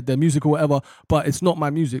respect their music or whatever, but it's not my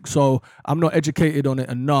music, so I'm not educated on it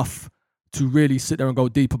enough to really sit there and go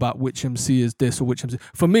deep about which MC is this or which MC.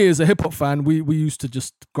 For me, as a hip hop fan, we used to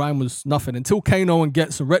just, grime was nothing until Kano and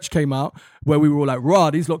Gets and Wretch came out, where we were all like, rah,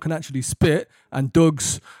 these lot can actually spit, and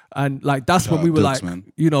Dougs, and like that's when we were Dougs, like,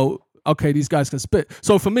 man. you know, okay, these guys can spit.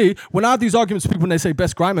 So for me, when I have these arguments with people when they say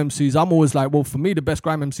best grime MCs, I'm always like, well, for me, the best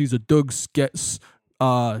grime MCs are Dougs, Gets,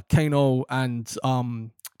 Kano, and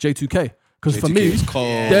J2K. Because for me,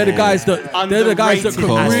 they're the guys that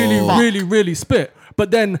can really spit. But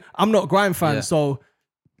then I'm not a grime fan, so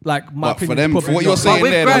like my But for opinion. them, for what you're saying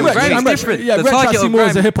with there, grime, though, grime is different. Yeah, The Wretch I target see of more as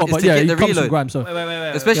a grime hip hop, is but to yeah, get he the comes from reload. grime.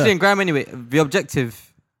 So Especially Yeah. in grime anyway, the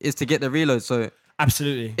objective is to get the reload. So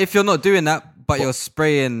Absolutely. if you're not doing that, but you're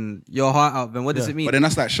spraying your heart out, then what does it mean? But then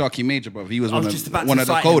that's like Sharky Major, bro. He was I was one just of about one to of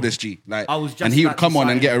the cite him. coldest G. Like, I was just and he would about to come on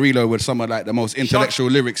cite and get him. a reload with some of like the most intellectual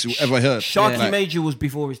lyrics you ever heard. Sharky Like, Major was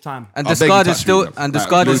before his time. And I beg you, Discard is touch still, me, bro. and Like,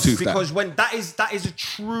 Discard is Bluetooth, Because when that is a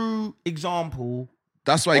true example.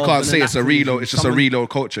 That's why you of can't an say it's a anachronism. reload. It's just a Someone- reload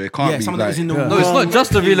culture. It can't Yeah, be someone that like. was in the No, it's not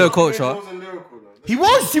just a reload culture. He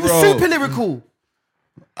was Bro. super lyrical.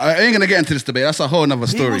 I ain't gonna get into this debate. That's a whole nother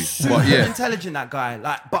He story. was super But yeah, intelligent, that guy.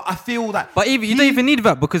 Like, but I feel that. But even you don't even need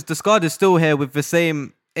that because Discard is still here with the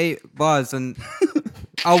same 8 bars and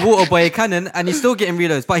our Waterboy Cannon, and he's still getting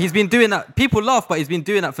reloads. But he's been doing that. People laugh, but he's been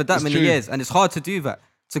doing that for that It's many true. years, and it's hard to do that.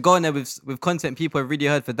 To go in there with content people have really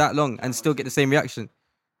heard for that long and still get the same reaction.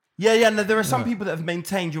 Yeah. No, there are some people that have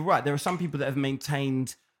maintained. You're right. There are some people that have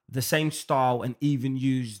maintained the same style and even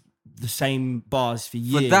used the same bars for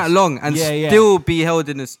years For that long and still be held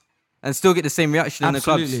in this and still get the same reaction in the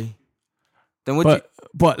clubs. Absolutely. Then what?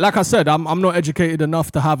 But like I said, I'm not educated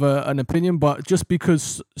enough to have an opinion. But just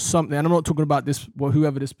because something, and I'm not talking about this, well,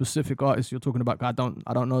 whoever this specific artist you're talking about, I don't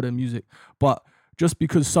know their music. But just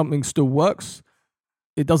because something still works,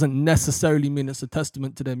 it doesn't necessarily mean it's a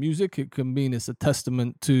testament to their music. It can mean it's a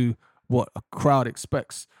testament to what a crowd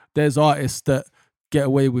expects. There's artists that get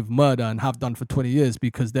away with murder and have done for 20 years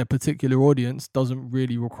because their particular audience doesn't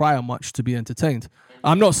really require much to be entertained.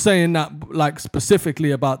 I'm not saying that like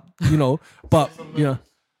specifically about, but,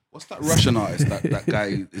 what's that Russian artist? That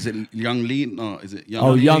guy, is it Young Lean? No, is it Young?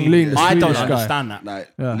 Oh, Young Lean, the I don't Swedish guy. understand that.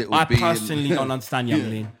 Like Yeah. Little I Bean. personally don't understand Young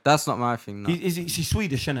Lean. That's not my thing. No. Is he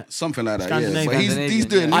Swedish, isn't it? Something like that. Yeah, Scandinavian. but he's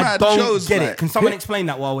doing I mad don't shows. get like, it. Can someone explain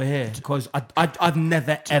that while we're here? Because I've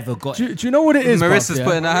never ever got it. Do you know what it is? Marissa's bruv, yeah?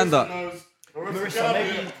 putting her hand up.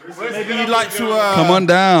 Maybe you'd like to Come on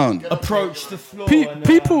down. approach the floor.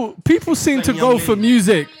 People seem to Young go Lean. for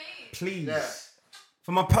music. Please.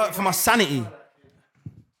 For my sanity.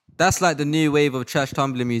 That's like the new wave of trash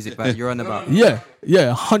tumbler music that you're on about. Yeah,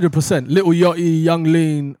 100%. Little Yachty, Young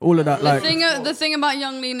Lean, all of that. Like, The thing about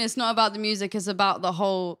Young Lean is not about the music, it's about the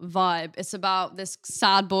whole vibe. It's about this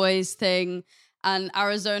sad boys thing and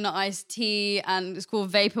Arizona iced tea, and it's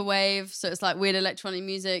called Vaporwave, so it's like weird electronic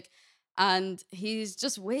music. And he's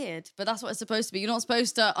just weird, but that's what it's supposed to be. You're not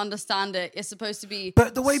supposed to understand it. It's supposed to be.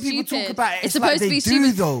 But the way people talk about it, it's supposed like to they be do,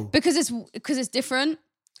 stupid though. because it's different.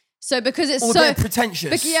 So because it's Or so they're pretentious.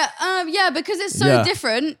 because it's so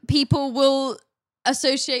different, people will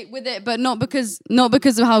associate with it, but not because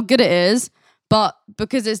of how good it is, but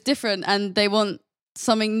because it's different and they want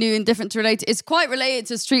something new and different to relate to. It's quite related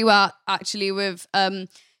to streetwear actually, with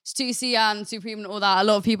Stussy and Supreme and all that. A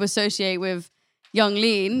lot of people associate with Young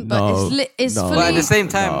Lean, but it's fully. But at the same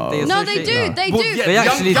time, they No, they do. associate- They Well, do. yeah, They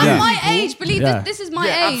actually At do. my age, believe Yeah. this is my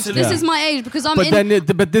Yeah, age. absolutely. This is my age because I'm but in.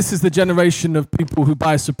 but this is the generation of people who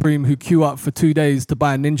buy Supreme who queue up for 2 days to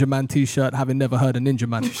buy a Ninja Man t-shirt, having never heard a Ninja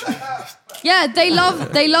Man. Yeah, they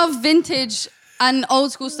love vintage and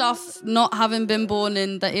old school stuff, not having been born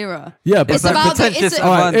in the era. Yeah, but it's like about pretentious it's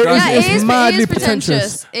All right, it's madly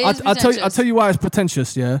pretentious. It is I'll pretentious. tell you why it's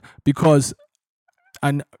pretentious, yeah? Because,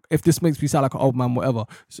 and if this makes me sound like an old man, whatever,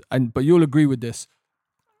 but you'll agree with this.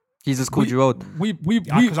 Jesus called you old.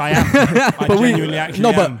 Because I am. I genuinely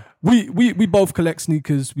actually am. we both collect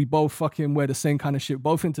sneakers. We both fucking wear the same kind of shit.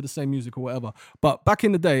 Both into the same music or whatever. But back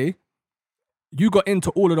in the day, you got into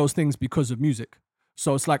all of those things because of music.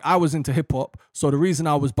 So it's like I was into hip hop. So the reason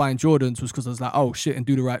I was buying Jordans was because I was like, oh shit, and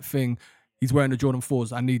Do the Right Thing. He's wearing the Jordan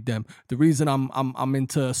 4s. I need them. The reason I'm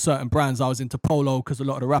into certain brands, I was into Polo because a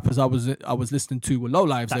lot of the rappers I was listening to were low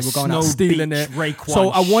lives. They were going out stealing it. So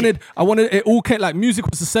I wanted it all came like music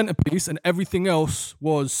was the centerpiece and everything else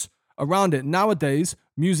was around it. Nowadays,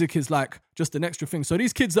 music is like just an extra thing. So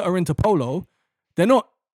these kids that are into Polo, they're not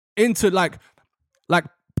into like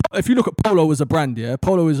if you look at Polo as a brand, yeah,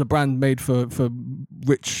 Polo is a brand made for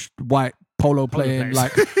rich white polo playing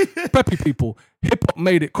like preppy people. Hip hop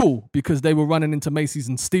made it cool because they were running into Macy's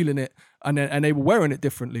and stealing it, and they were wearing it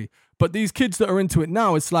differently. But these kids that are into it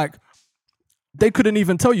now, it's like they couldn't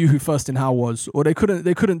even tell you who First in How was, or they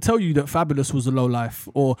couldn't tell you that Fabulous was a low life.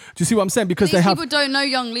 Or do you see what I'm saying? Because these people don't know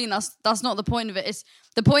Young Lean. That's not the point of it.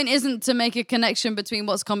 The point isn't to make a connection between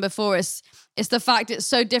what's come before. It's the fact it's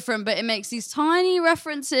so different, but it makes these tiny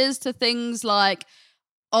references to things like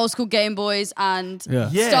old school Game Boys and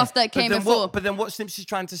stuff that came before. But then what Snips is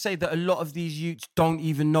trying to say, that a lot of these youths don't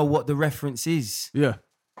even know what the reference is. Yeah.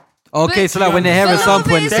 Okay, so like when they hear a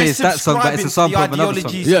sample and say it's that song, but it's a sample of another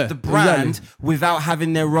song. Of the brand without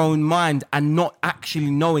having their own mind and not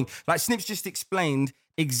actually knowing. Like Snips just explained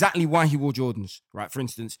exactly why he wore Jordans, right? For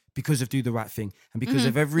instance, because of Do the Right Thing and because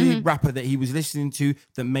of every rapper that he was listening to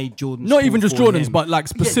that made Jordans. Not even just Jordans, but like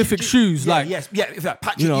specific shoes, like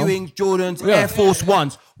Patrick Ewing, Jordans, Air Force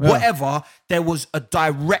Ones, whatever. There was a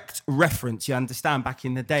direct reference. You understand? Back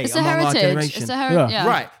in the day, it's among a heritage. our generation, It's a heritage,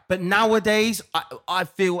 right? But nowadays, I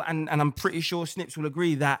feel, and I'm pretty sure Snips will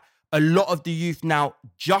agree that a lot of the youth now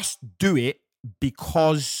just do it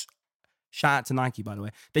because. Shout out to Nike, by the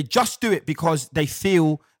way. They just do it because they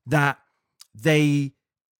feel that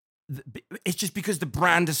it's just because the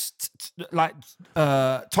brand has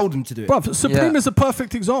told them to do it. Bruv, Supreme is a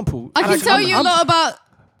perfect example. I can tell you a lot about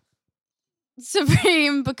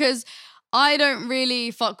Supreme because I don't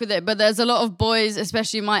really fuck with it, but there's a lot of boys,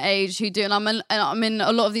 especially my age, who do, and I'm in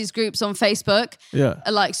a lot of these groups on Facebook,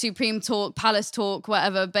 like Supreme Talk, Palace Talk,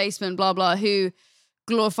 whatever, Basement, blah blah, who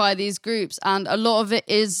glorify these groups, and a lot of it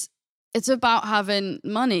is. It's about having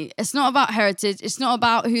money. It's not about heritage. It's not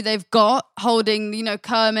about who they've got holding,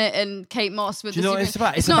 Kermit and Kate Moss with. Do you know what it's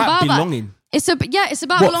about? It's not about belonging. It's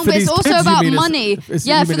about belonging, but it's also about money. For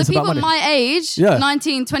the people my age,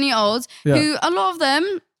 19, 20-year-olds, who a lot of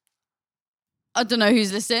them, I don't know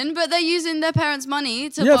who's listening, but they're using their parents' money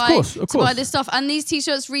to buy this stuff. And these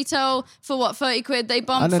t-shirts retail for what, 30 quid? They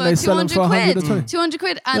bump for 200 quid. 200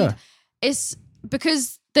 quid. And it's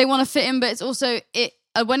because they want to fit in, but it's also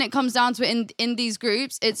when it comes down to it in these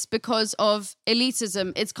groups, it's because of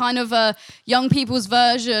elitism. It's kind of a young people's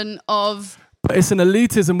version of... But it's an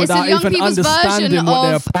elitism without even understanding what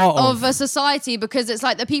they're part of a society, because it's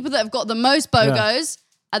like the people that have got the most BOGOs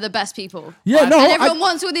are the best people. Yeah, and everyone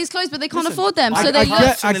wants all these clothes, but they can't afford them. So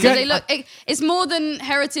they look. It's more than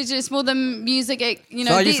heritage. It's more than music.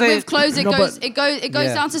 With clothes, it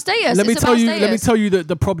goes down to status. Let me tell you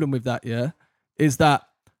the problem with that. Is that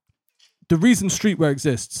the reason streetwear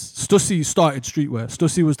exists. Stussy started streetwear.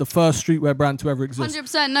 Stussy was the first streetwear brand to ever exist.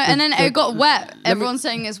 100%. No, and then it got wet. Everyone's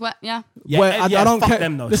saying it's wet. Yeah. I don't care.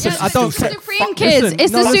 Them, though. Listen, I don't care. Supreme kids.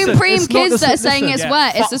 It's the Supreme kids that are saying it's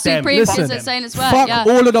wet. It's the Supreme kids that are saying it's wet. Fuck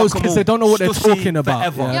all of those kids. They don't know what they're talking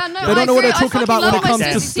about. They don't know what they're talking about when it comes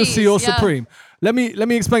to Stussy or Supreme. Let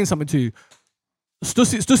me explain something to you.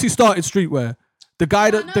 Stussy started streetwear. The guy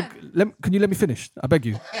can you let me finish? I beg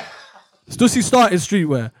you. Stussy started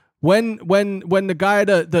streetwear. When the guy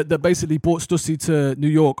that basically brought Stussy to New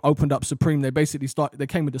York opened up Supreme, they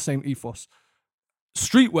came with the same ethos.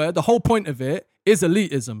 Streetwear, the whole point of it is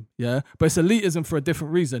elitism, but it's elitism for a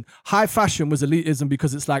different reason. High fashion was elitism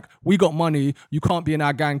because it's like, we got money, you can't be in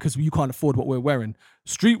our gang because you can't afford what we're wearing.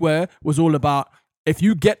 Streetwear was all about, if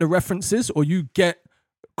you get the references or you get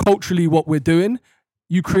culturally what we're doing,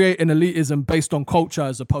 you create an elitism based on culture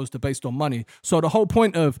as opposed to based on money. So the whole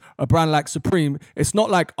point of a brand like Supreme, it's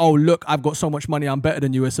not like, oh, look, I've got so much money, I'm better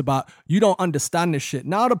than you. It's about, you don't understand this shit.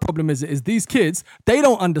 Now the problem is these kids, they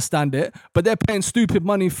don't understand it, but they're paying stupid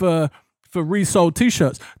money for resold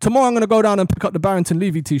t-shirts. Tomorrow I'm going to go down and pick up the Barrington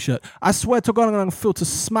Levy t-shirt. I swear to God, I'm going to feel to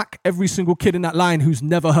smack every single kid in that line who's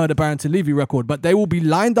never heard a Barrington Levy record, but they will be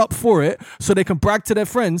lined up for it so they can brag to their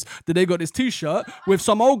friends that they got this t-shirt with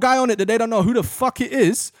some old guy on it that they don't know who the fuck it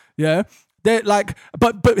is. They're like,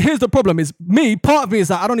 but here's the problem is part of me is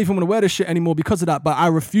that I don't even want to wear this shit anymore because of that, but I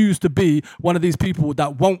refuse to be one of these people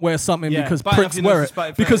that won't wear something because pricks wear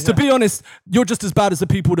it. Because to be honest, you're just as bad as the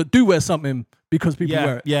people that do wear something because people Yeah,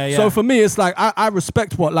 wear it. yeah, yeah. So for me, it's like I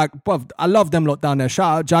respect what, like, bruv, I love them lot down there.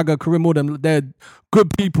 Shout out Jagger, Karim, all them. They're good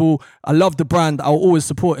people. I love the brand. I'll always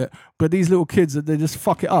support it. But these little kids, they just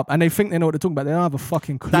fuck it up, and they think they know what they're talking about. They don't have a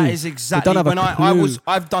fucking clue. That is They exactly don't have a clue.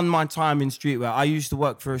 I've done my time in streetwear. I used to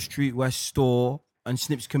work for a streetwear store, and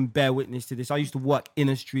Snips can bear witness to this. I used to work in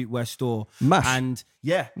a streetwear store. Mash. And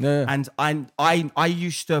Yeah. and I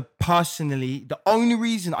used to personally, the only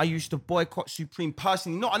reason I used to boycott Supreme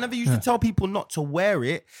personally, I never used to tell people not to wear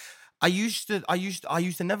it. I used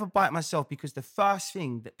to never buy it myself, because the first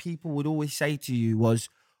thing that people would always say to you was,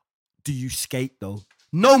 "Do you skate though?"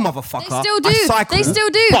 No, motherfucker. They still do. I cycle, They still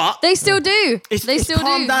do. but They still do. It's They still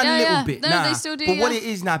calmed do. down Yeah, a little yeah. bit No, now. they still do, But what yeah. it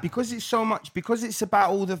is now, because it's so much, because it's about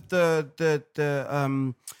all the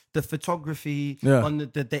photography on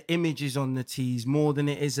the images on the tees more than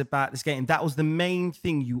it is about the skating. That was the main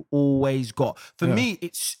thing you always got. For me,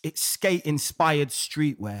 it's skate inspired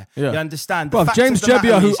streetwear. Yeah. You understand? Bruv, fact James of the matter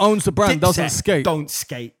Jebbia, who is, owns the brand, doesn't Dipset skate. Don't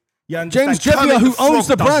skate. You understand? James Jebbia, Kermit who the Frog owns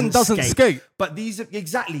the brand, doesn't skate. But these are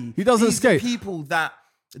exactly. He doesn't these skate. Are people that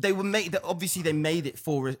they were made. That obviously they made it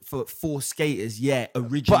for skaters. Yeah,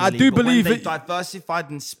 originally. But I do believe when they it- diversified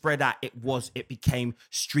and spread out, it became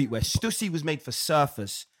streetwear. Stussy was made for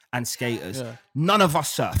surfers and skaters. None of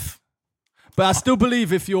us surf. But I still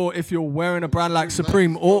believe if you're wearing a brand like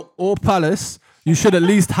Supreme or Palace, you should at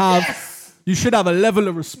least have you should have a level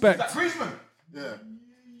of respect. Yeah.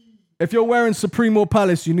 If you're wearing Supreme or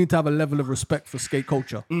Palace, you need to have a level of respect for skate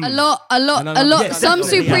culture. A lot. Yeah, Some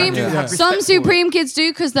definitely. Supreme, Yeah, I do have some respect for Supreme kids do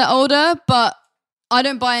because they're older. But I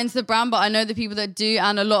don't buy into the brand. But I know the people that do,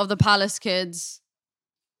 and a lot of the Palace kids.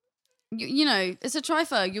 You know, it's a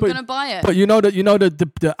trifo. You're gonna buy it. But you know that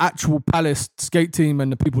the actual Palace skate team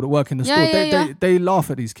and the people that work in the store, they laugh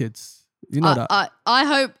at these kids. You know that. I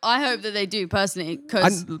hope that they do personally,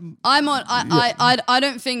 because I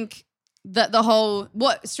don't think that the whole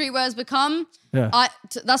what streetwear has become. Yeah.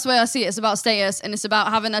 That's the way I see it. It's about status and it's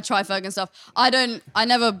about having that trifug and stuff. I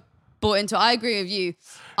never bought into it. I agree with you.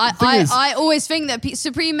 I always think that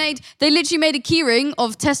Supreme they literally made a keyring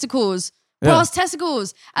of testicles. Brass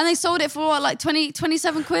testicles, and they sold it for what, like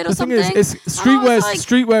 27 quid or The something. thing is,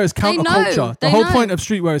 streetwear is they know. counterculture. The They whole know. point of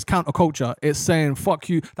streetwear is counterculture. It's saying fuck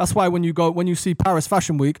you. That's why when you see Paris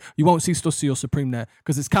Fashion Week, you won't see Stussy or Supreme there,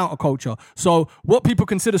 because it's counterculture. So what people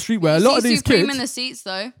consider streetwear, a lot of these Supreme kids, in the seats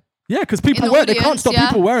though. yeah, because people the wear it. They can't audience, stop yeah.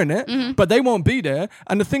 people wearing it, Mhm. but they won't be there.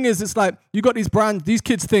 And the thing is, it's like you got these brands. These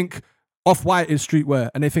kids think Off-White is streetwear,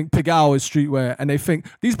 and they think Pigalle is streetwear, and they think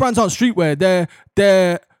these brands aren't streetwear.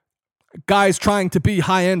 They're guys trying to be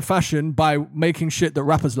high-end fashion by making shit that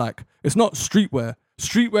rappers like. It's not streetwear.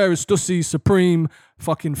 Streetwear is Stussy, Supreme,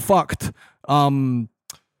 fucking fucked.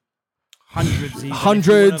 Hundreds, even,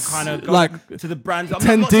 Hundreds, if you wanna go like, to the brands. I'm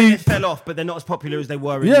 10 not saying they deep. fell off, but they're not as popular as they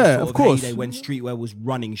were in Yeah, the sort of course. heyday when streetwear was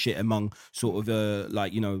running shit among sort of the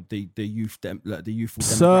youthful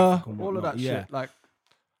Sir, demographic and all of whatnot. that Yeah. shit. Like,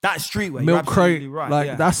 That's streetwear. You're Milk Crate, absolutely right. like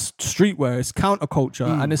yeah. that's streetwear. It's counterculture,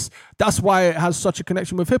 and that's why it has such a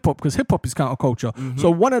connection with hip hop, because hip hop is counterculture. So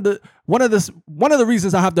one of the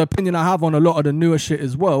reasons I have the opinion I have on a lot of the newer shit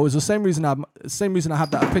as well is the same reason I have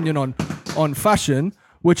that opinion on fashion,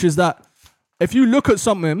 which is that if you look at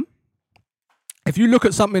something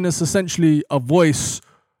that's essentially a voice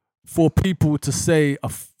for people to say a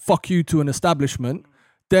fuck you to an establishment,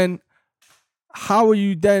 then how are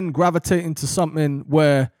you then gravitating to something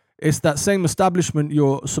where it's that same establishment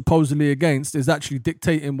you're supposedly against is actually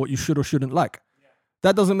dictating what you should or shouldn't like?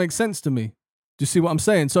 That doesn't make sense to me. Do you see what I'm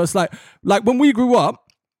saying? So it's like when we grew up,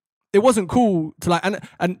 it wasn't cool to like, and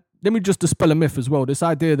let me just dispel a myth as well. This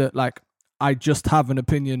idea that like I just have an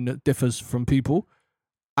opinion that differs from people.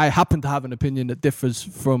 I happen to have an opinion that differs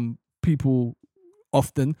from people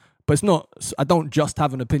often, but it's not, I don't just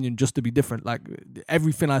have an opinion just to be different. Like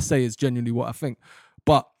everything I say is genuinely what I think.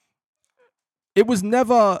 But it was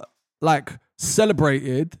never like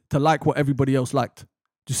celebrated to like what everybody else liked.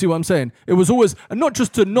 Do you see what I'm saying? It was always, and not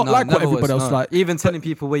just to not like what never everybody was, else no. liked. Even telling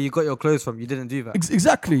people where you got your clothes from, you didn't do that.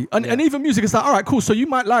 Exactly. And even music, it's like, all right, cool. So you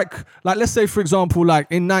might like let's say for example, like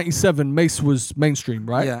in 97, Mace was mainstream,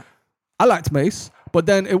 right? Yeah. I liked Mace, but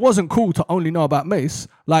then it wasn't cool to only know about Mace.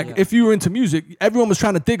 Like if you were into music, everyone was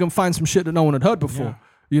trying to dig and find some shit that no one had heard before.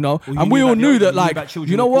 You know, Well, you and we knew all about knew the- that, you knew like, about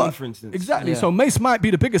Children you know of Corn, what? for instance. Exactly. Yeah. So Mace might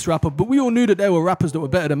be the biggest rapper, but we all knew that there were rappers that were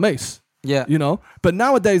better than Mace. Yeah. You know, but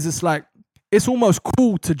nowadays it's like it's almost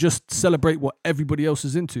cool to just celebrate what everybody else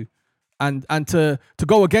is into, and to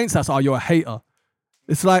go against that, you're a hater.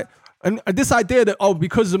 It's like, and this idea that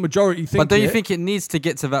because the majority think. But don't you it, think it needs to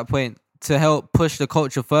get to that point to help push the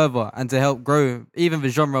culture further and to help grow even the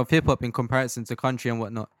genre of hip hop in comparison to country and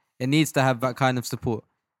whatnot? It needs to have that kind of support.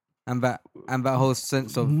 and that whole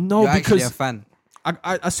sense of No, you're actually because a fan.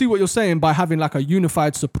 I see what you're saying by having like a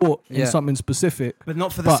unified support in something specific, but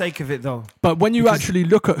not for the sake of it though. But when you actually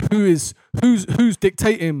look at who's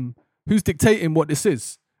dictating what this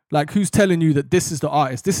is, like who's telling you that this is the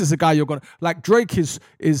artist, this is the guy you're gonna like. Drake is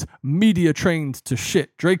media trained to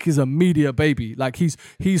shit. Drake is a media baby. Like he's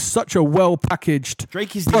such a well packaged.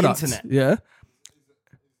 Drake is product. the internet. Yeah.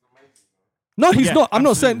 No, he's not. I'm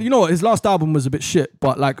not saying. You know what? His last album was a bit shit,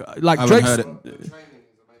 but like Drake's. Heard it.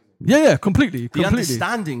 Yeah, completely. The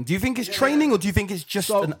understanding. Do you think it's training or do you think it's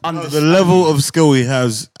just an understanding? The level of skill he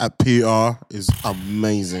has at PR is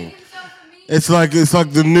amazing. It's like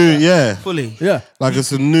the new, fully, like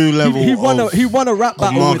it's a new level. He won a rap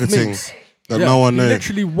battle marketing with Minx. that no one knew. He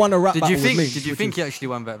literally won a rap battle with Minx. Did you think he actually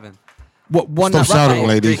won that then? What won Stop that rap shouting, battle?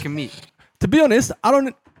 ladies. Drake and Meek. To be honest, I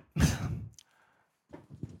don't.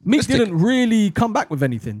 Meek didn't really come back with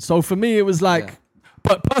anything. So for me, it was like.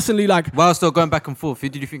 But personally, like while still going back and forth, who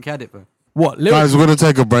did you think had it, bro? What? Guys, we're gonna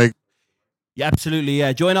take a break. Yeah, absolutely.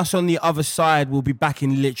 Yeah, join us on the other side. We'll be back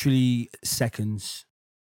in literally seconds.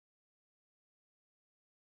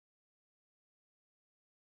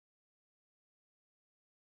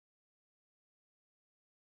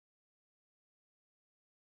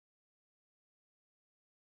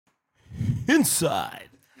 Inside.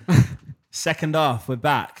 Second half, we're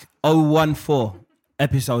back. 014,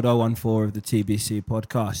 episode 014 of the TBC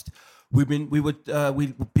podcast.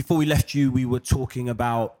 Before we left you, we were talking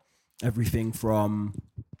about everything from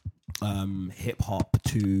hip hop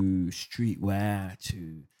to streetwear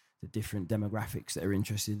to the different demographics that are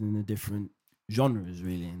interested in the different genres,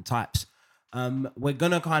 really, and types. We're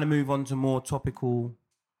gonna kind of move on to more topical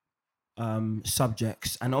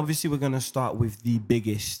subjects, and obviously we're gonna start with the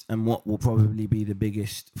biggest and what will probably be the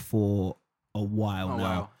biggest for a while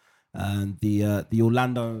now. And the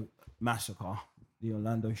Orlando massacre, the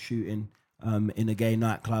Orlando shooting in a gay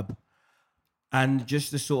nightclub, and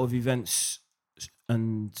just the sort of events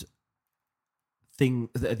and the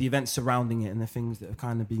events surrounding it, and the things that have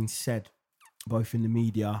kind of been said both in the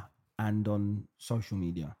media and on social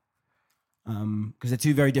media, because they're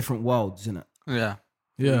two very different worlds, isn't it? Yeah.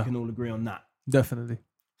 Yeah, we can all agree on that. Definitely.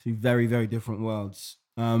 Two very, very different worlds.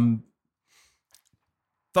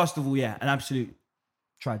 First of all, an absolute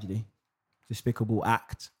tragedy, despicable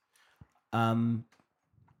act.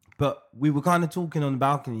 But we were kind of talking on the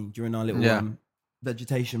balcony during our little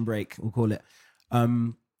vegetation break, we'll call it,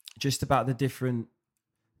 just about the different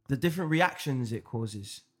reactions it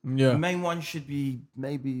causes. Yeah. The main one should be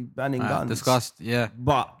maybe banning guns. Discussed, yeah.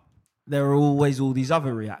 But there are always all these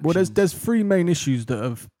other reactions. Well, there's three main issues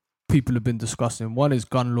that people have been discussing. One is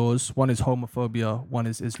gun laws, one is homophobia, one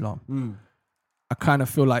is Islam. I kind of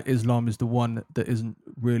feel like Islam is the one that isn't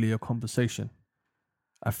really a conversation.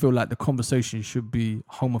 I feel like the conversation should be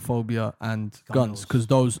homophobia and guns, because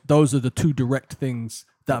those are the two direct things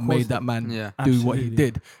that made that man do what he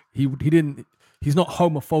did. He's not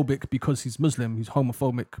homophobic because he's Muslim. He's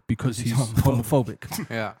homophobic because he's homophobic.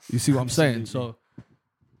 Yeah. You see what I'm saying? So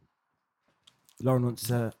Lauren wants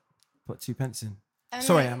to put 2 pence in.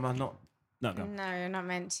 Sorry, am I not? No, go. No, you're not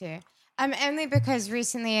meant to. Only because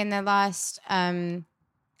recently in the last, I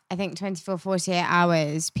think 24, 48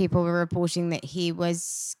 hours, people were reporting that he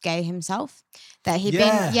was gay himself. That he'd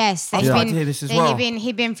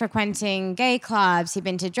been frequenting gay clubs. He'd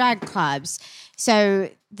been to drag clubs. So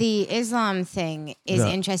the Islam thing is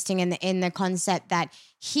interesting in the concept that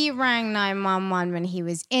he rang 911 when he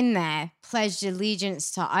was in there, pledged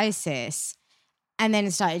allegiance to ISIS, and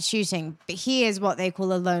then started shooting. But he is what they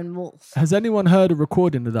call a lone wolf. has anyone heard a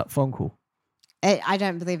recording of that phone call? I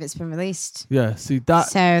don't believe it's been released. Yeah, see that.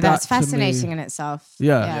 So that's that fascinating in itself.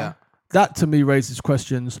 Yeah. That to me raises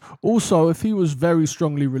questions. Also, if he was very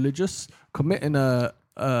strongly religious, committing an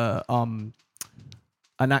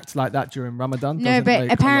act like that during Ramadan. No,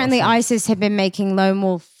 but apparently ISIS had been making lone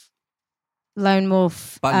wolf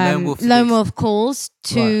calls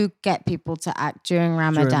to get people to act during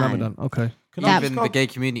Ramadan. Okay. Even the gay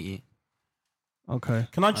community. Okay.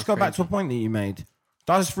 Can I just go back to a point that you made?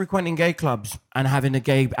 Does frequenting gay clubs and having a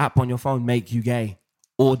gay app on your phone make you gay?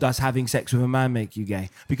 Or does having sex with a man make you gay?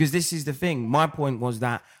 Because this is the thing. My point was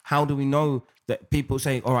that how do we know that people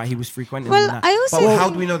say, all right, he was frequenting that? But how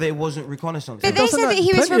do we know that it wasn't reconnaissance? But they said that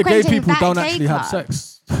he was plenty of frequenting gay people that don't gay actually club. have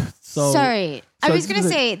sex. Sorry. I was going to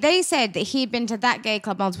say, they said that he'd been to that gay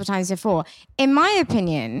club multiple times before. In my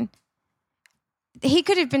opinion, he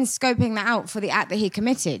could have been scoping that out for the act that he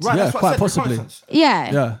committed. Right, yeah, quite possibly.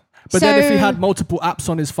 Yeah. Yeah. But then if he had multiple apps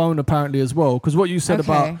on his phone, apparently as well, because what you said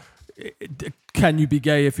about can you be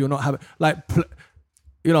gay if you're not having, like,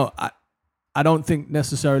 I don't think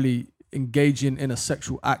necessarily engaging in a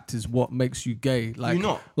sexual act is what makes you gay. Like, You're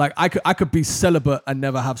not. Like I could be celibate and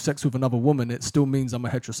never have sex with another woman. It still means I'm a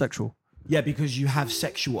heterosexual. Yeah, because you have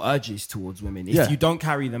sexual urges towards women. If you don't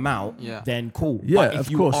carry them out, then cool. Yeah, but if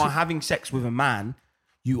of you course. are having sex with a man,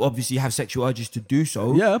 you obviously have sexual urges to do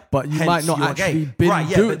so. Yeah, but you hence might not you're actually gay. be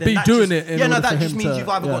but then that doing just, it in Yeah, no, order that for just him means to- you've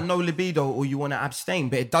either yeah. got no libido or you want to abstain.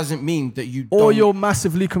 But it doesn't mean that you Or don't. you're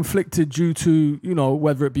massively conflicted due to,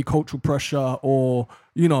 whether it be cultural pressure or,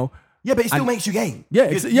 Yeah, but it still and- makes you gay. Yeah,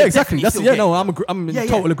 You're exactly. definitely That's still yeah. gay. No, I'm in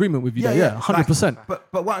total agreement with you there. Yeah, 100%. Like,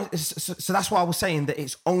 but what? So that's why I was saying that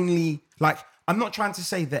it's only like I'm not trying to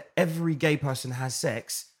say that every gay person has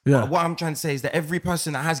sex. Yeah. But what I'm trying to say is that every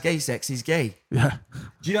person that has gay sex is gay. Yeah.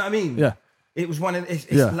 Do you know what I mean? Yeah. It was one of it's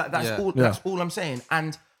Yeah. like that's Yeah. all. Yeah. That's all I'm saying,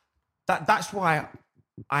 and that's why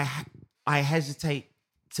I hesitate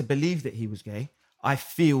to believe that he was gay. I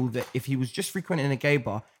feel that if he was just frequenting a gay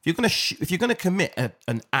bar, if you're gonna commit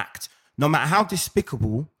an act, no matter how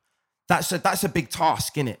despicable, that's a big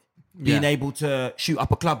task, innit? Being able to shoot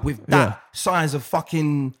up a club with that size of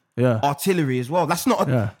fucking artillery as well. That's not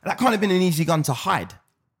that can't have been an easy gun to hide.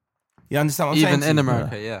 You understand what I'm saying? Even in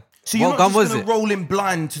America, yeah. So you're What not gun was just going it? to roll in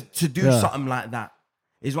blind to do Yeah. something like that,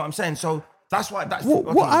 is what I'm saying. So that's why.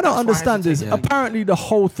 What I don't understand is apparently the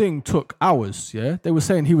whole thing took hours. Yeah, they were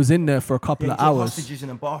saying he was in there for a couple of hours. hostages in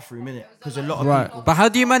a bathroom, innit? Because a lot of Right. people. But how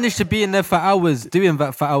do you manage to be in there for hours, doing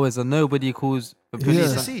that for hours, and nobody calls the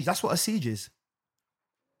police? It's a siege. That's what a siege is.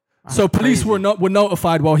 So police crazy. were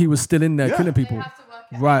notified while he was still in there Yeah. killing people.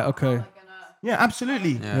 Right. Okay. Yeah,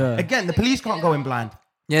 absolutely. Yeah. Again, the police can't go in blind.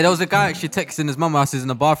 Yeah, there was a guy actually texting his mum whilst he was in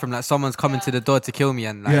the bathroom, like someone's coming to the door to kill me,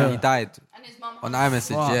 and like, Yeah. he died And his mum on was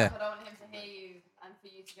iMessage. Fuck. Yeah. I don't want him to hear you and for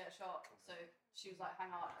you to get shot. So she was like, hang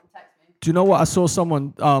up and text me. Do you know what? I saw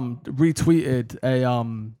someone retweeted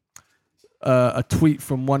a tweet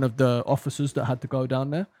from one of the officers that had to go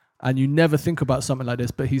down there. And you never think about something like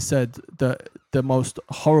this, but he said that the most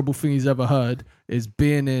horrible thing he's ever heard is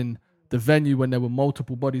being in the venue when there were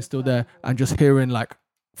multiple bodies still there and just hearing like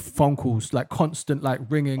phone calls, like constant like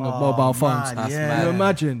ringing of mobile phones. man, Can you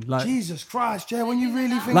imagine? Like, Jesus Christ, yeah. When you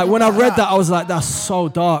really think. like when I about read that, I was like, that's so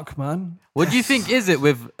dark, man. What do you think is it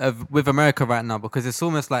with America right now? Because it's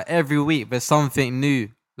almost like every week there's something new.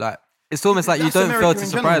 Like it's almost like you That's don't fail America to in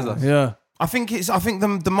surprise general. us. Yeah. I think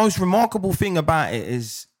the most remarkable thing about it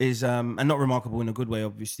is and not remarkable in a good way,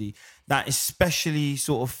 obviously, that especially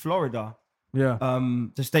sort of Florida, Yeah.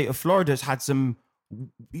 the state of Florida has had some,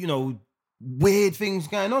 weird things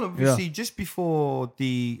going on. Obviously, just before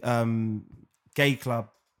the gay club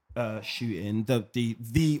shooting,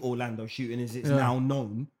 the Orlando shooting, as it's now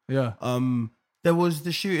known. Yeah. There was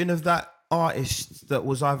the shooting of that artist that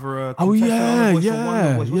was either a Oh, Confession yeah, or a Voice of yeah,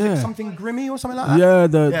 Wonder Voice. Was yeah. it something Grimmy or something like that? Yeah,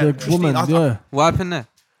 the Christine, woman, yeah. What happened there?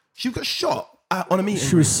 She got shot on a meeting.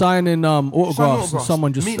 She was signing autographs and autographs.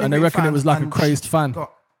 someone just, Meeting and they with reckon it fans was like a and crazed she fan.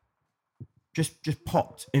 got just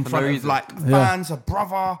popped in For front no of reason. like Yeah. fans, a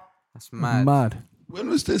brother. That's mad. Mad. When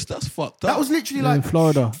was this? That's fucked up. That was literally Yeah, in like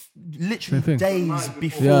Florida. literally Same thing. days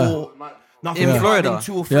before. Yeah. Nothing In like Florida?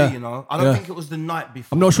 2 or 3, Yeah. you know. I don't Yeah. think it was the night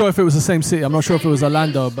before. I'm not sure if it was the same city. I'm not sure if it was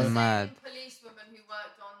Orlando, but Mad. Policewoman who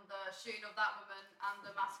worked on the shooting of that woman and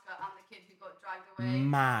the massacre and the kid who got dragged away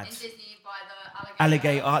Mad. in Disney by the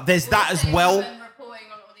Alligator. There's that as Same well. woman reporting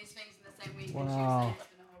on all these things in the same week. And she was saying it's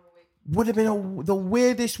been a horrible week. Would have been the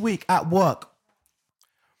weirdest week at work.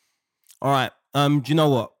 All right. Do you know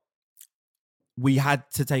what? We had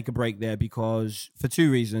to take a break there because for 2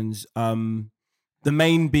 reasons. The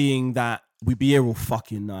main being that we'd be here all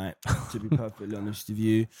fucking night, to be perfectly honest with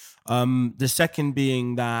you. The second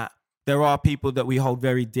being that there are people that we hold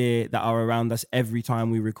very dear that are around us every time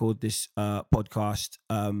we record this podcast.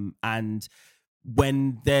 And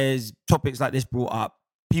when there's topics like this brought up,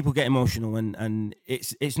 people get emotional and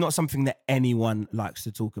it's not something that anyone likes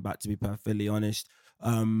to talk about, to be perfectly honest.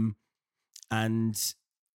 And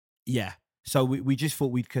yeah. So we just thought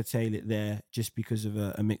we'd curtail it there just because of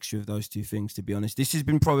a mixture of those two things, to be honest. This has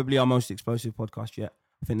been probably our most explosive podcast yet.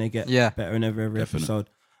 I think they get better and every episode.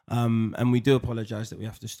 And we do apologise that we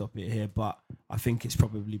have to stop it here, but I think it's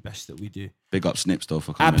probably best that we do. Big up Snips though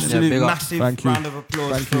for coming Absolute in. massive round of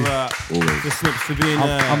applause for Snips for being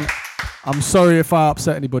I'm sorry if I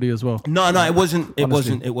upset anybody as well. No, it wasn't. It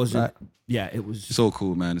Honestly. wasn't. Right. Yeah, it was. It's all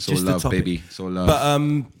cool, man. It's all just a love, topic. baby. It's all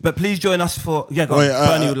love. But please join us for go on. Wait,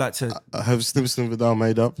 Bernie would like to. Have Snips and Vidal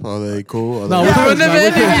made up? Are they cool? Are No, they we're never-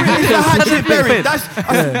 Is the hatchet buried?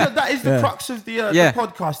 Yeah. That is the crux of the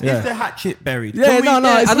podcast. Yeah. Is the hatchet buried? Yeah, Can we-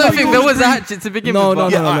 no, it's I not- don't think there was a hatchet to begin with. No,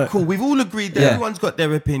 but- Yeah, no, all right, look. cool. We've all agreed that Yeah. everyone's got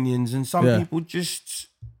their opinions, and some Yeah. people just.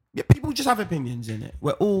 Yeah, people people just have opinions in it.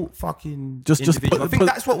 We're all fucking Just individual. I think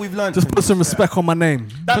that's what we've learned. Just put some respect on my name.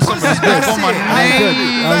 That's Put some respect on my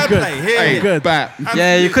name. I'm good. I'm good.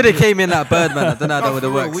 Yeah, you could have came in like Birdman. I don't know how that would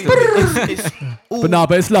have worked.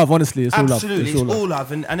 But it's love. Honestly, it's all love. Absolutely, it's all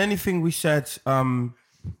love. And anything we said in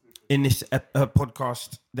this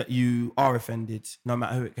podcast that you are offended, no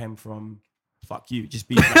matter who it came from, fuck you. Just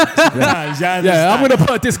be. Yeah, I'm gonna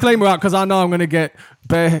put a disclaimer out because I know I'm gonna get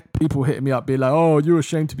bare people hitting me up, be like, "Oh, you're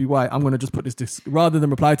ashamed to be white." I'm gonna just put this rather than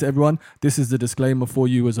reply to everyone. This is the disclaimer for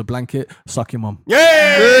you as a blanket. Suck your mum. Yay!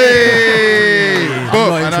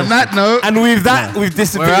 And on that note, and with that, we've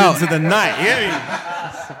disappeared into the night. Yeah.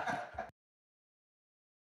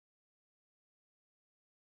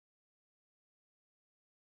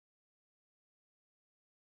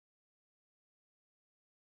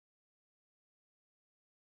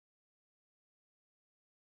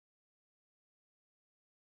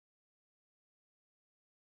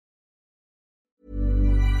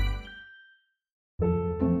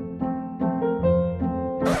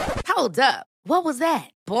 Hold up. What was that?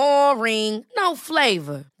 Boring. No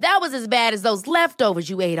flavor. That was as bad as those leftovers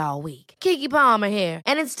you ate all week. Keke Palmer here,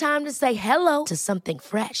 and it's time to say hello to something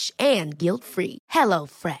fresh and guilt-free. Hello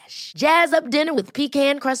Fresh. Jazz up dinner with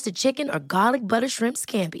pecan-crusted chicken or garlic butter shrimp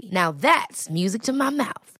scampi. Now that's music to my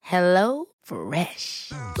mouth. Hello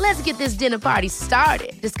Fresh. Let's get this dinner party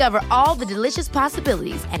started. Discover all the delicious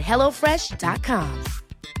possibilities at hellofresh.com.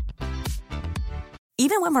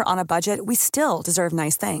 Even when we're on a budget, we still deserve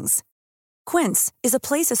nice things. Quince is a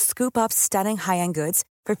place to scoop up stunning high-end goods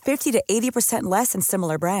for 50 to 80% less than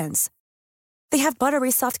similar brands. They have buttery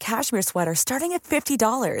soft cashmere sweaters starting at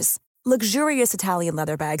 $50, luxurious Italian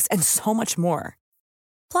leather bags, and so much more.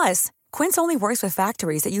 Plus, Quince only works with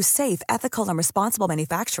factories that use safe, ethical, and responsible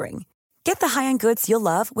manufacturing. Get the high-end goods you'll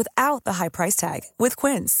love without the high price tag with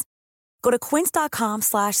Quince. Go to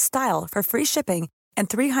quince.com/style for free shipping and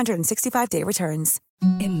 365-day returns.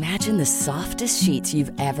 Imagine the softest sheets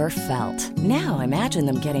you've ever felt. Now imagine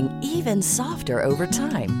them getting even softer over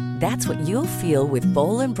time. That's what you'll feel with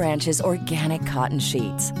Boll & Branch's organic cotton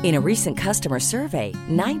sheets. In a recent customer survey,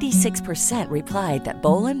 96% replied that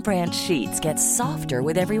Boll & Branch sheets get softer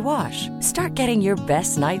with every wash. Start getting your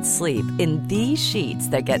best night's sleep in these sheets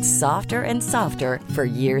that get softer and softer for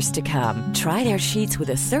years to come. Try their sheets with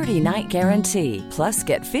a 30-night guarantee. Plus,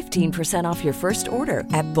 get 15% off your first order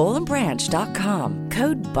at bollandbranch.com.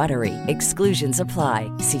 Code BUTTERY. Exclusions apply.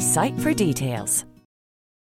 See site for details.